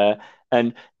 through Twitter,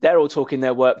 and they're all talking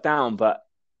their work down, but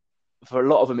for a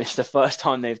lot of them, it's the first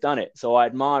time they've done it. So I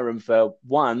admire them for,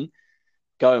 one,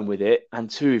 going with it, and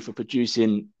two, for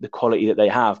producing the quality that they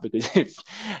have. Because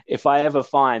if I ever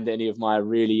find any of my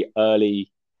really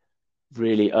early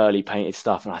painted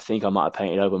stuff, and I think I might have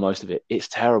painted over most of it, it's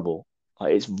terrible.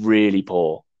 Like, it's really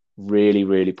poor,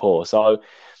 really poor. So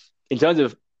in terms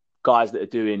of guys that are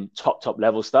doing top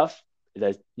level stuff,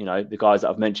 there's, the guys that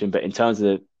I've mentioned, but in terms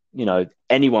of,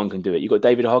 anyone can do it. You've got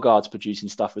David Hoggard's producing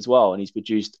stuff as well, and he's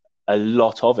produced a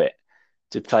lot of it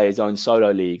to play his own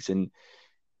solo leagues. And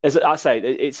as I say,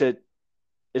 there's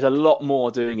a lot more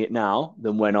doing it now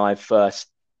than when I first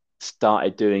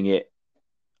started doing it.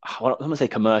 I'm not going to say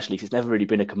commercially, because it's never really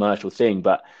been a commercial thing,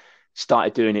 but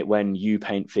started doing it when You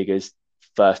Paint figures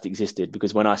first existed,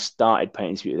 because when I started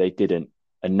painting Subutex, they didn't.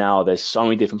 And now there's so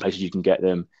many different places you can get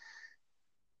them.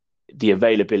 The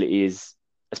availability is,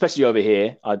 especially over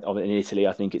here, in Italy,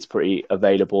 I think it's pretty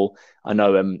available. I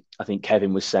know, I think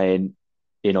Kevin was saying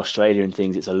in Australia and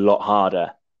things, it's a lot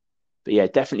harder. But yeah,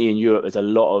 definitely in Europe, there's a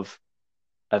lot of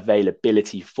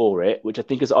availability for it, which I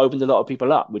think has opened a lot of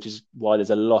people up, which is why there's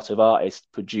a lot of artists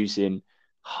producing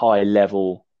high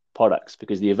level products,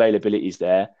 because the availability is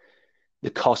there. The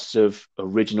costs of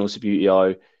original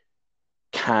Subbuteo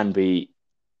can be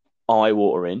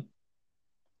eye-watering,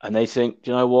 and they think,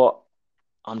 do you know what?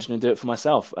 I'm just going to do it for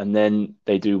myself. And then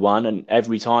they do one, and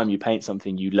every time you paint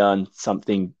something, you learn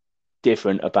something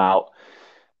different about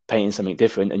painting something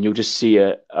different, and you'll just see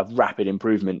a rapid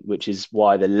improvement, which is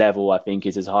why the level, I think,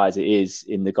 is as high as it is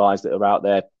in the guys that are out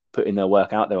there putting their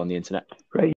work out there on the internet.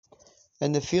 Great.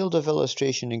 In the field of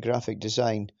illustration and graphic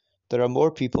design, there are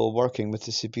more people working with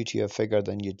the Subbuteo figure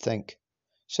than you'd think.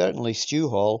 Certainly Stu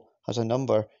Hall has a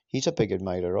number he's a big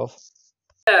admirer of.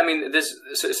 Yeah, I mean,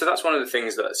 so that's one of the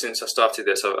things that since I started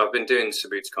this, I've been doing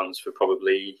Subuticons for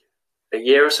probably a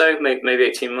year or so, maybe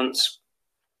 18 months.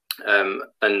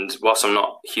 And whilst I'm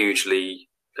not hugely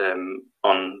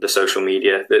on the social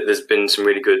media, there's been some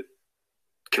really good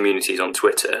communities on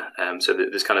Twitter. So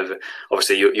there's kind of,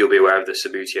 obviously you'll be aware of the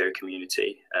Subbuteo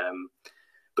community,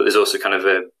 but there's also kind of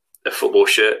a football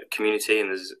shirt community,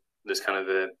 and there's kind of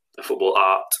a football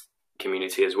art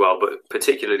community as well, but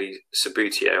particularly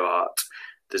Subbuteo art.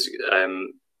 There's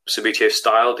Subbuteo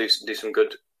Style do some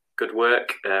good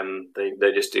work.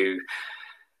 They just do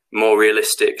more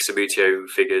realistic Subbuteo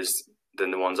figures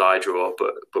than the ones I draw,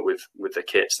 but with the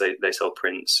kits they sell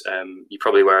prints. You're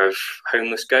probably aware of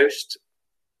Homeless Ghost.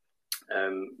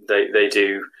 They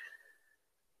do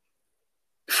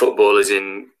footballers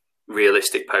in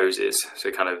realistic poses, so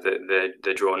kind of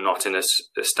they're drawn not in a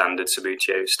standard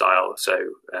Subbuteo style. So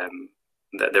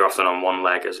they're often on one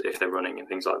leg as if they're running and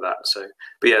things like that. So,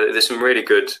 but yeah, there's some really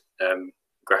good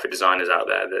graphic designers out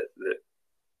there that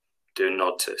do a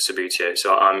nod to Subbuteo.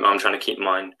 So I'm trying to keep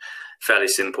mine fairly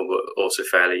simple, but also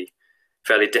fairly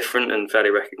different and fairly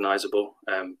recognisable.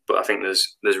 But I think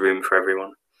there's room for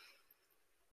everyone.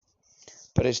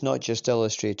 But it's not just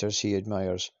illustrators he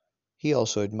admires. He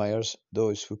also admires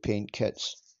those who paint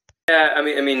kits. Yeah, I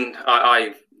mean,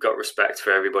 I got respect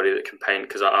for everybody that can paint,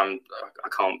 because I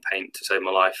can't paint to save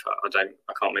my life. I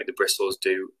can't make the bristles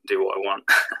do what I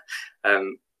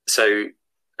want. So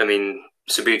I mean,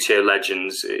 Subbuteo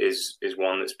Legends is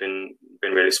one that's been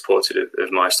really supportive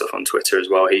of my stuff on Twitter as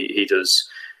well. He does,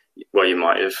 well, you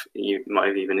might have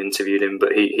even interviewed him,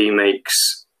 but he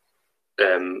makes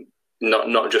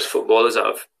not just footballers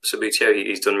out of Subbuteo.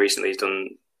 He's done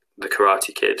the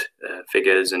Karate Kid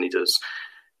figures, and he does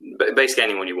basically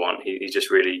anyone you want. He's a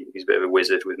bit of a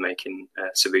wizard with making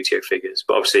Subbuteo figures.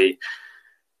 But obviously,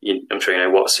 I'm sure you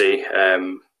know Watsy.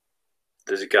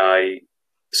 There's a guy,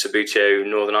 Subbuteo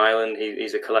Northern Ireland.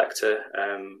 He's a collector.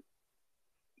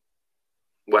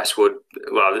 Westwood.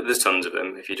 Well, there's tons of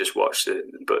them if you just watch it,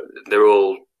 but they're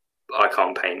all. I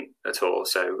can't paint at all,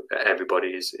 so everybody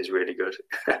is really good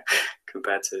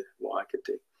compared to what I could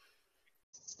do.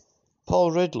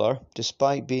 Paul Riddler,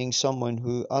 despite being someone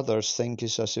who others think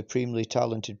is a supremely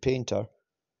talented painter,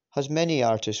 has many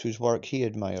artists whose work he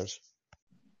admires.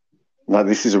 Now,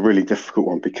 this is a really difficult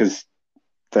one because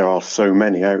there are so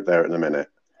many out there at the minute.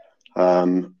 I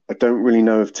don't really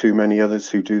know of too many others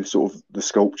who do sort of the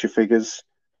sculpture figures.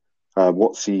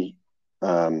 Watsy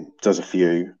does a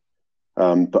few.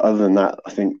 But other than that, I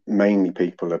think mainly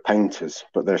people are painters.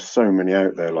 But there's so many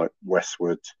out there like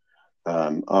Westwood,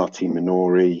 Artie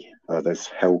Minori, there's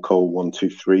Hellcole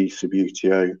 123,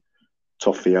 Subbuteo,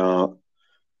 Toffee Art,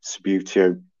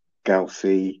 Subbuteo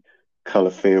Galsey,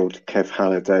 Colourfield, Kev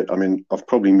Halliday. I mean, I've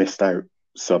probably missed out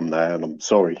some there, and I'm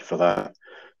sorry for that.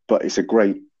 But it's a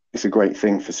great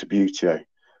thing for Subbuteo. It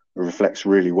reflects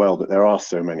really well that there are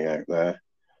so many out there.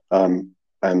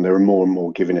 And there are more and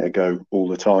more giving it a go all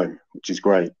the time, which is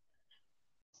great.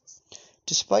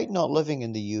 Despite not living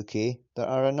in the UK, there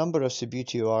are a number of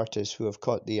Subbuteo artists who have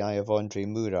caught the eye of Andre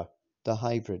Moura, the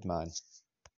hybrid man.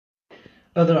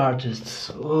 Other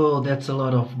artists, that's a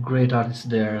lot of great artists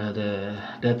there.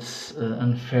 That's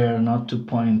unfair not to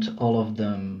point all of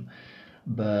them.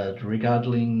 But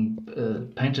regarding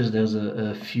painters, there's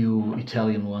a few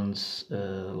Italian ones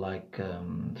like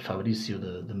Fabrizio,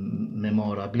 the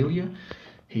Memorabilia.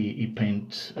 He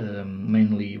paints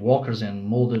mainly walkers and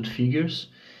molded figures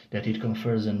that it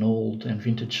confers an old and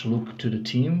vintage look to the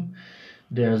team.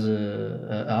 There's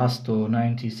a Asto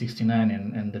 9069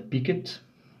 and the Pickett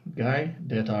guy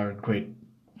that are great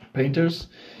painters.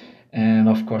 And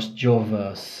of course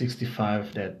Jova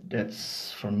 65,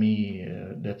 that's for me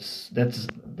that's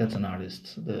an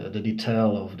artist. The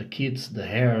detail of the kits, the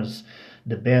hairs,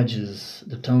 the badges,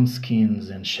 the tone skins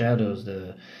and shadows,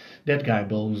 that guy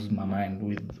blows my mind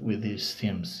with his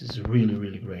themes. He's really,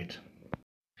 really great.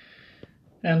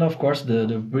 And of course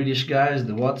the British guys,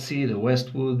 the Watsy, the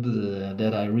Westwood,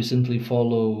 that I recently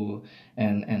follow,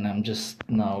 and I'm just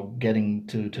now getting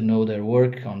to know their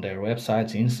work on their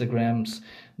websites, Instagrams.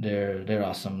 They're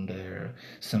awesome. There are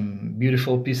some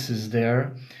beautiful pieces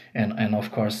there, and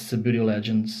of course Subbuteo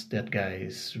Legends. That guy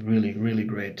is really, really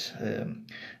great.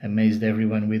 Amazed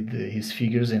everyone with his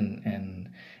figures, and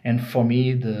for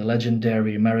me the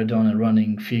legendary Maradona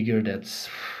running figure, that's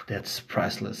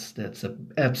priceless. That's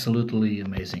absolutely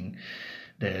amazing.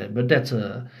 But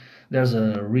there's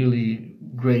a really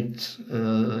great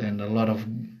and a lot of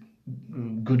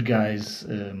good guys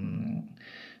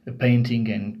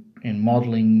painting and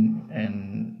modeling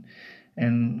and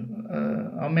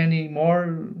how many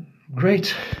more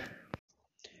great.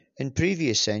 In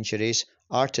previous centuries,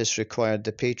 artists required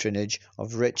the patronage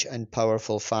of rich and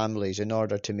powerful families in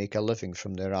order to make a living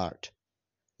from their art.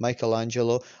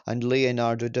 Michelangelo and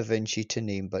Leonardo da Vinci, to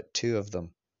name but two of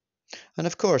them. And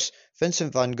of course,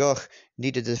 Vincent van Gogh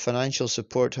needed the financial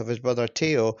support of his brother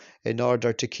Theo in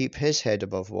order to keep his head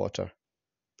above water.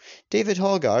 David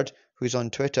Hoggard, who's on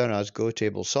Twitter as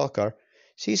GoTableSoccer,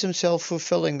 sees himself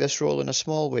fulfilling this role in a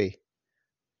small way,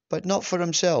 but not for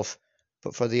himself,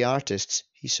 but for the artists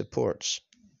he supports.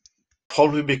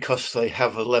 Probably because they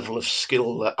have a level of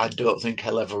skill that I don't think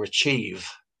I'll ever achieve,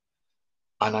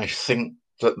 and I think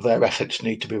that their efforts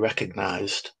need to be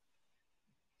recognised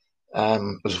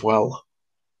as well.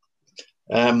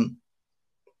 I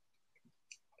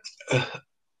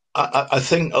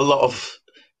think a lot of,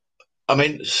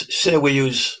 say we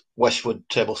use Westwood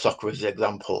Table Soccer as the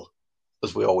example,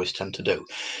 as we always tend to do.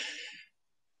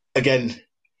 Again,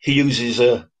 he uses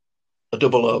a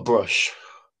 00 brush,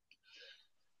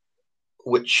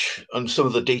 which, and some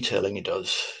of the detailing he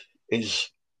does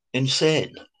is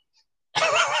insane.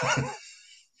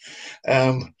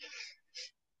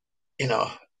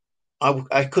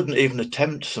 I couldn't even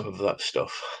attempt some of that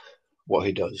stuff, what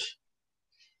he does.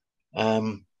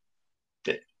 You've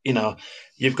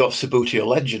got Subbuteo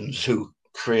Legends who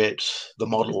creates the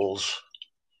models,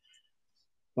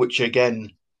 which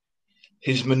again,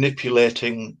 he's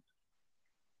manipulating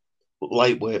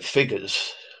lightweight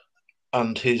figures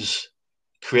and he's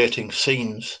creating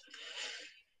scenes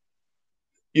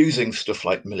using stuff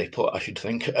like Milliput, I should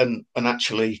think, and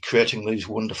actually creating these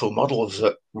wonderful models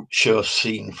that show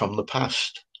scene from the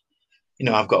past.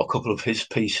 I've got a couple of his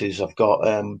pieces. I've got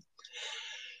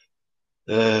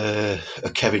a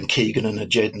Kevin Keegan and a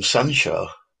Jadon Sancho,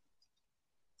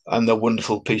 and they're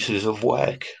wonderful pieces of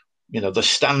work. They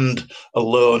stand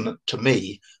alone to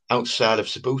me outside of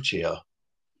Subbuteo.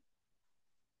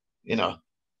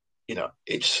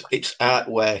 It's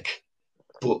artwork,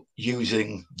 but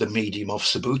using the medium of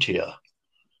Subbuteo,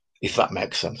 if that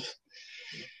makes sense.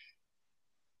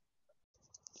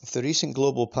 If the recent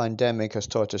global pandemic has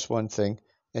taught us one thing,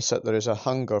 it's that there is a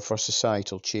hunger for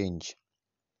societal change.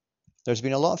 There's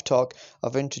been a lot of talk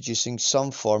of introducing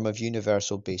some form of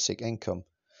universal basic income,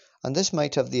 and this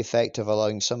might have the effect of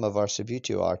allowing some of our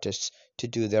Subbuteo artists to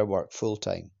do their work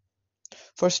full-time.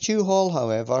 For Stu Hall,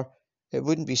 however, it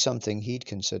wouldn't be something he'd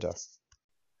consider.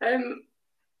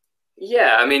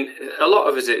 Yeah, I mean, a lot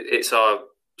of it's our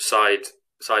side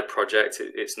project.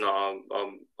 It's not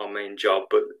our main job,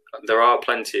 but there are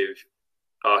plenty of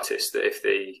artists that if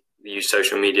they use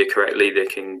social media correctly, they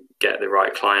can get the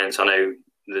right clients. I know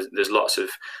there's lots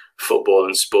of football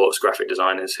and sports graphic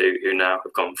designers who now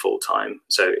have gone full time.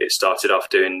 So it started off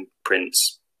doing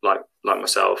prints like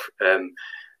myself, and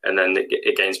then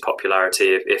it gains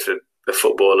popularity. If a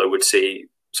footballer would see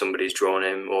somebody's drawn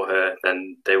him or her,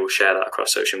 then they will share that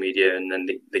across social media, and then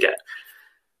they get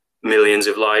millions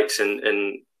of likes,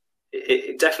 and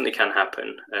it definitely can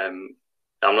happen.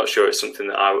 I'm not sure it's something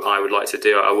that I would like to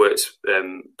do. I worked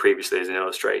previously as an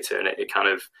illustrator, and it kind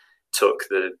of took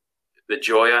the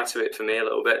joy out of it for me a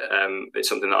little bit. It's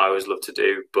something that I always love to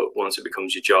do, but once it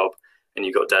becomes your job and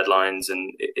you've got deadlines,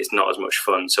 and it's not as much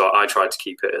fun. So I tried to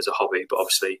keep it as a hobby, but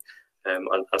obviously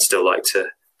I'd still like to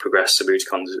progress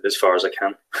Subbuteocon as far as I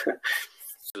can.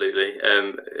 Absolutely.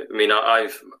 I mean,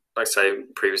 I've, like I say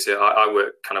previously, I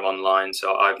work kind of online,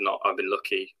 so I've been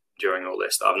lucky during all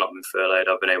this that I've not been furloughed.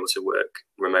 I've been able to work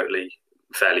remotely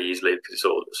fairly easily because it's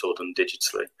all done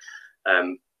digitally.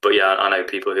 But yeah, I know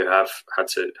people who have had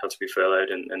to be furloughed,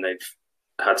 and they've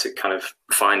had to kind of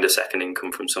find a second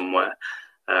income from somewhere.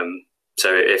 So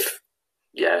it's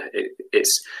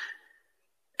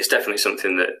definitely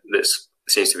something that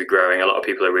seems to be growing. A lot of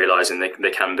people are realizing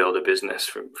they can build a business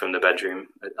from the bedroom.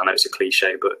 I know it's a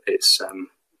cliche, but it's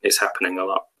happening a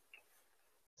lot.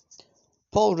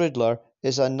 Paul Riddler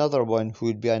is another one who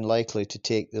would be unlikely to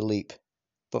take the leap,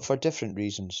 but for different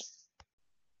reasons.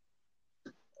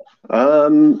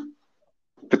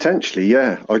 Potentially,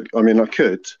 yeah. I mean, I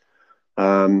could.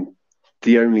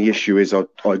 The only issue is I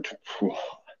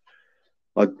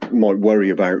might worry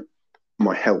about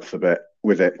my health a bit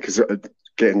with it, because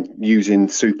using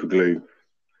super glue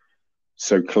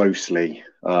so closely,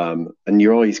 and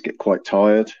your eyes get quite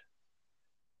tired.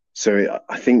 So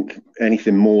I think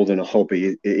anything more than a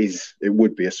hobby, it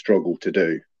would be a struggle to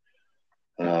do,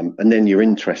 and then your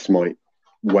interest might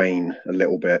wane a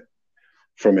little bit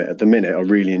from it. At the minute, I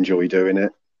really enjoy doing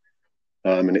it,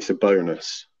 and it's a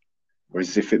bonus.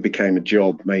 Whereas if it became a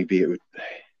job, maybe it would,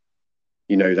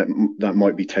 that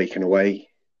might be taken away.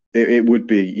 It would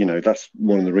be, that's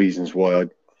one of the reasons why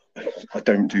I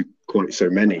don't do quite so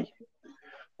many.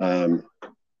 There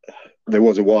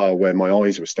was a while where my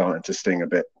eyes were starting to sting a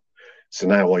bit, so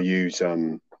now I use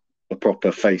a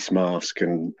proper face mask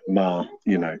and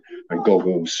and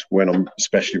goggles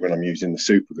especially when I'm using the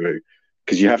super glue,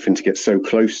 because you're having to get so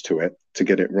close to it to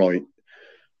get it right.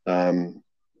 And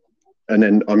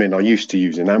then, I mean, I used to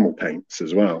use enamel paints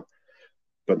as well,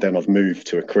 but then I've moved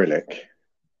to acrylic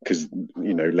because,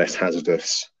 less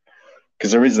hazardous,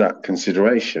 because there is that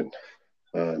consideration.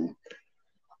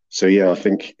 So, yeah, I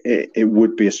think it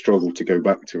would be a struggle to go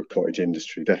back to a cottage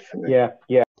industry, definitely.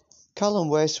 Yeah. Callum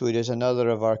Westwood is another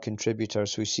of our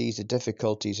contributors who sees the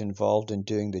difficulties involved in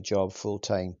doing the job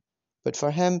full-time. But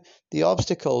for him, the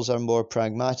obstacles are more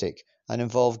pragmatic and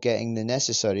involve getting the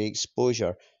necessary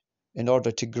exposure in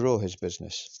order to grow his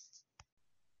business.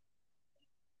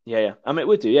 Yeah. I mean, it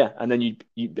would do, yeah. And then you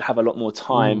have a lot more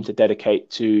time to dedicate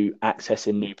to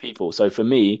accessing new people. So for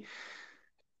me,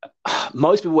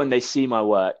 most people, when they see my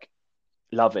work,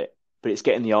 love it, but it's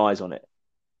getting the eyes on it.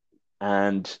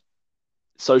 And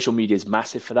social media is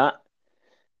massive for that,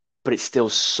 but it's still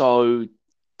so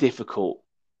difficult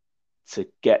to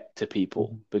get to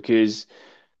people, because,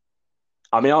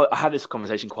 I mean, I had this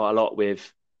conversation quite a lot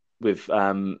with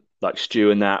like Stu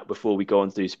and that before we go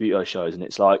on to do Subbuteo shows, and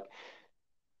it's like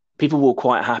people will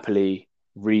quite happily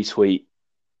retweet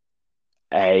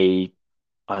a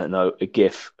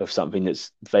GIF of something that's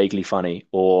vaguely funny,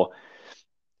 or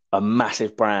a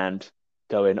massive brand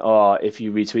going, if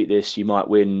you retweet this, you might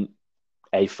win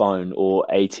a phone or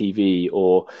a TV,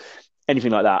 or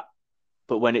anything like that.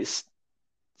 But when it's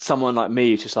someone like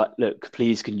me, it's just like, look,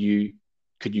 please, can you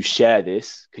share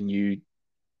this? Can you,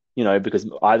 because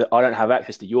I don't have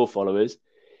access to your followers,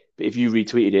 but if you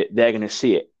retweeted it, they're going to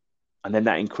see it. And then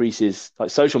that increases, like,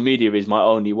 social media is my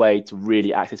only way to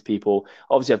really access people.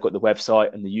 Obviously, I've got the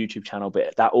website and the YouTube channel,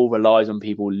 but that all relies on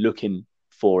people looking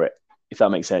for it, if that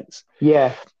makes sense.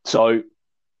 Yeah. So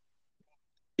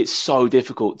it's so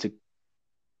difficult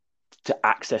to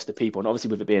access the people. And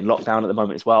obviously with it being locked down at the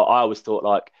moment as well, I always thought,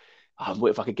 like, what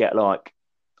if I could get, like,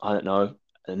 I don't know,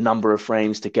 a number of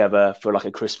frames together for like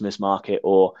a Christmas market,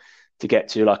 or to get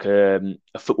to like a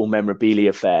football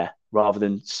memorabilia fair rather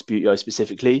than Sputio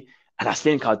specifically. And I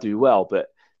think I'd do well, but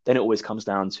then it always comes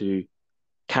down to,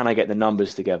 can I get the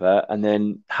numbers together? And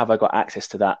then have I got access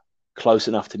to that close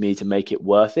enough to me to make it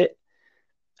worth it?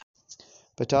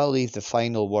 But I'll leave the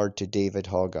final word to David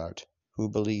Hoggard, who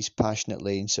believes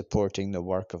passionately in supporting the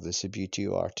work of the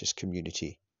Subbuteo artist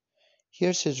community.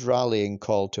 Here's his rallying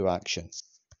call to action.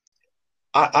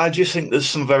 I just think there's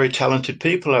some very talented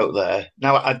people out there.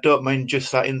 Now, I don't mean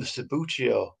just that in the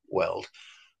Subbuteo world,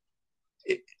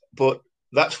 but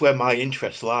that's where my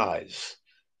interest lies.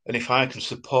 And if I can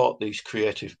support these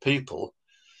creative people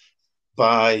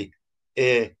by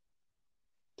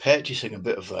purchasing a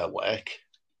bit of their work,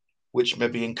 which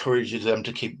maybe encourages them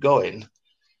to keep going,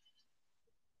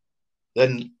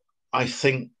 then I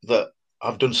think that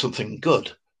I've done something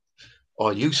good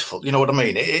or useful. You know what I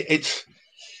mean?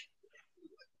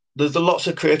 There's lots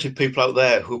of creative people out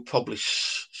there who are probably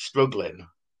struggling.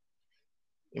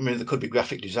 I mean, there could be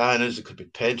graphic designers, there could be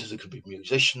painters, there could be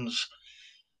musicians.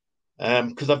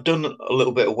 Because I've done a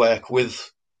little bit of work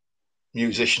with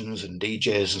musicians and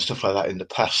DJs and stuff like that in the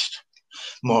past,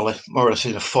 more or less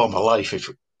in a former life, is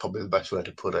probably the best way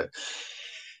to put it.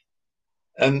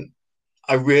 And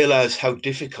I realise how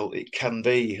difficult it can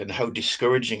be and how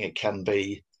discouraging it can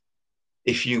be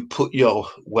if you put your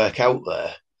work out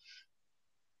there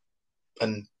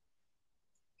and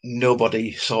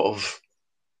nobody sort of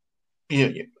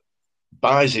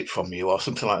buys it from you or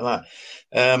something like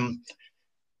that.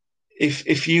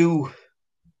 If you,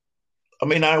 I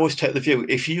mean, I always take the view,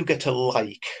 if you get a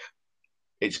like,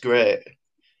 it's great,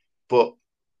 but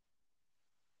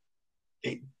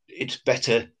it's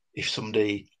better if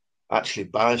somebody actually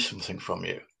buys something from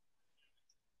you,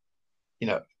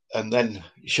 and then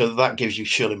sure, that gives you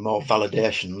surely more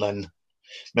validation than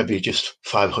maybe just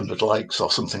 500 likes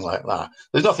or something like that.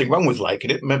 There's nothing wrong with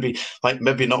liking it. Maybe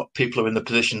not people are in the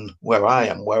position where I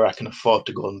am, where I can afford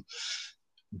to go and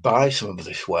buy some of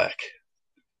this work.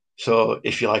 So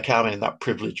if you like, I'm in that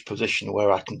privileged position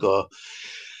where I can go,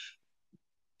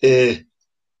 I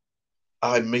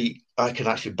can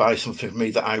actually buy something for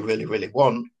me that I really, really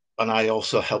want. And I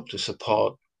also help to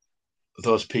support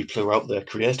those people who are out there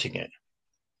creating it.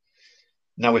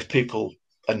 Now, if people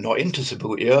are not into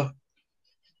Subbuteo,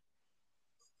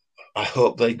 I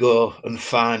hope they go and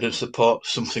find and support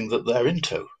something that they're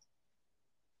into.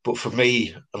 But for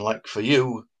me, and like for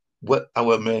you,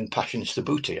 our main passion is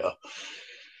Subbuteo.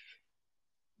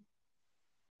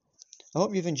 I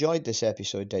hope you've enjoyed this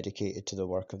episode dedicated to the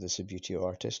work of the Subbuteo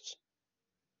artists.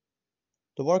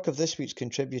 The work of this week's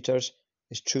contributors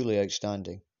is truly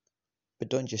outstanding, but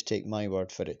don't just take my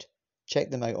word for it. Check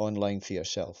them out online for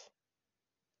yourself.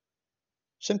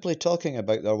 Simply talking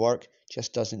about their work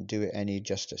just doesn't do it any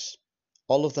justice.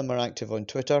 All of them are active on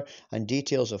Twitter, and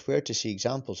details of where to see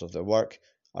examples of their work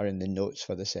are in the notes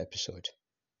for this episode.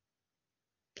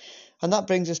 And that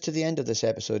brings us to the end of this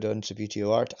episode on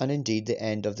Subbuteo art, and indeed the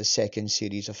end of the second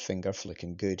series of Finger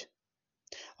Flicking Good.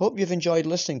 I hope you've enjoyed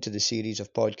listening to the series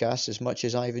of podcasts as much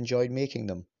as I've enjoyed making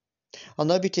them. I'll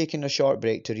now be taking a short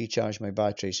break to recharge my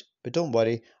batteries, but don't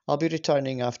worry, I'll be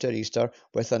returning after Easter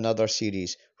with another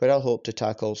series where I'll hope to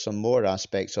tackle some more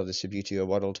aspects of the Subbuteo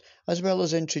world, as well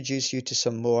as introduce you to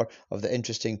some more of the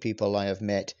interesting people I have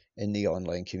met in the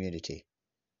online community.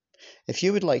 If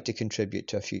you would like to contribute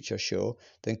to a future show,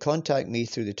 then contact me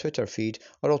through the Twitter feed,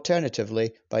 or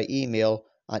alternatively by email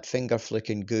at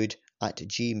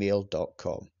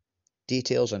fingerflickinggood@gmail.com.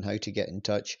 Details on how to get in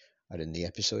touch are in the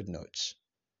episode notes.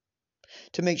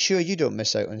 To make sure you don't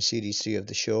miss out on Series 3 of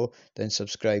the show, then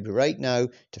subscribe right now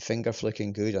to Finger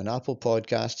Flicking Good on Apple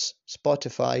Podcasts,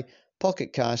 Spotify,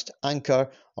 Pocket Cast,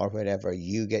 Anchor, or wherever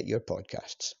you get your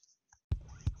podcasts.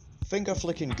 Finger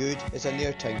Flicking Good is an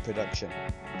Airtime production.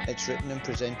 It's written and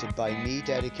presented by me,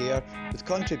 Derek Eyre, with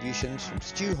contributions from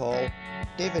Stu Hall,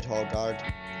 David Hoggard,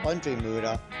 Andre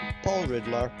Moura, Paul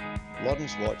Riddler,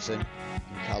 Lawrence Watson,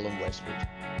 and Callum Westwood.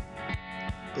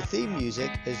 The theme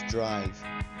music is Drive.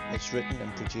 It's written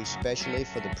and produced specially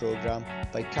for the programme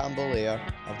by Campbell Eyre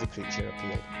of The Creature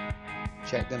Appeal.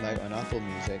 Check them out on Apple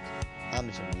Music,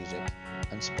 Amazon Music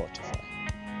and Spotify.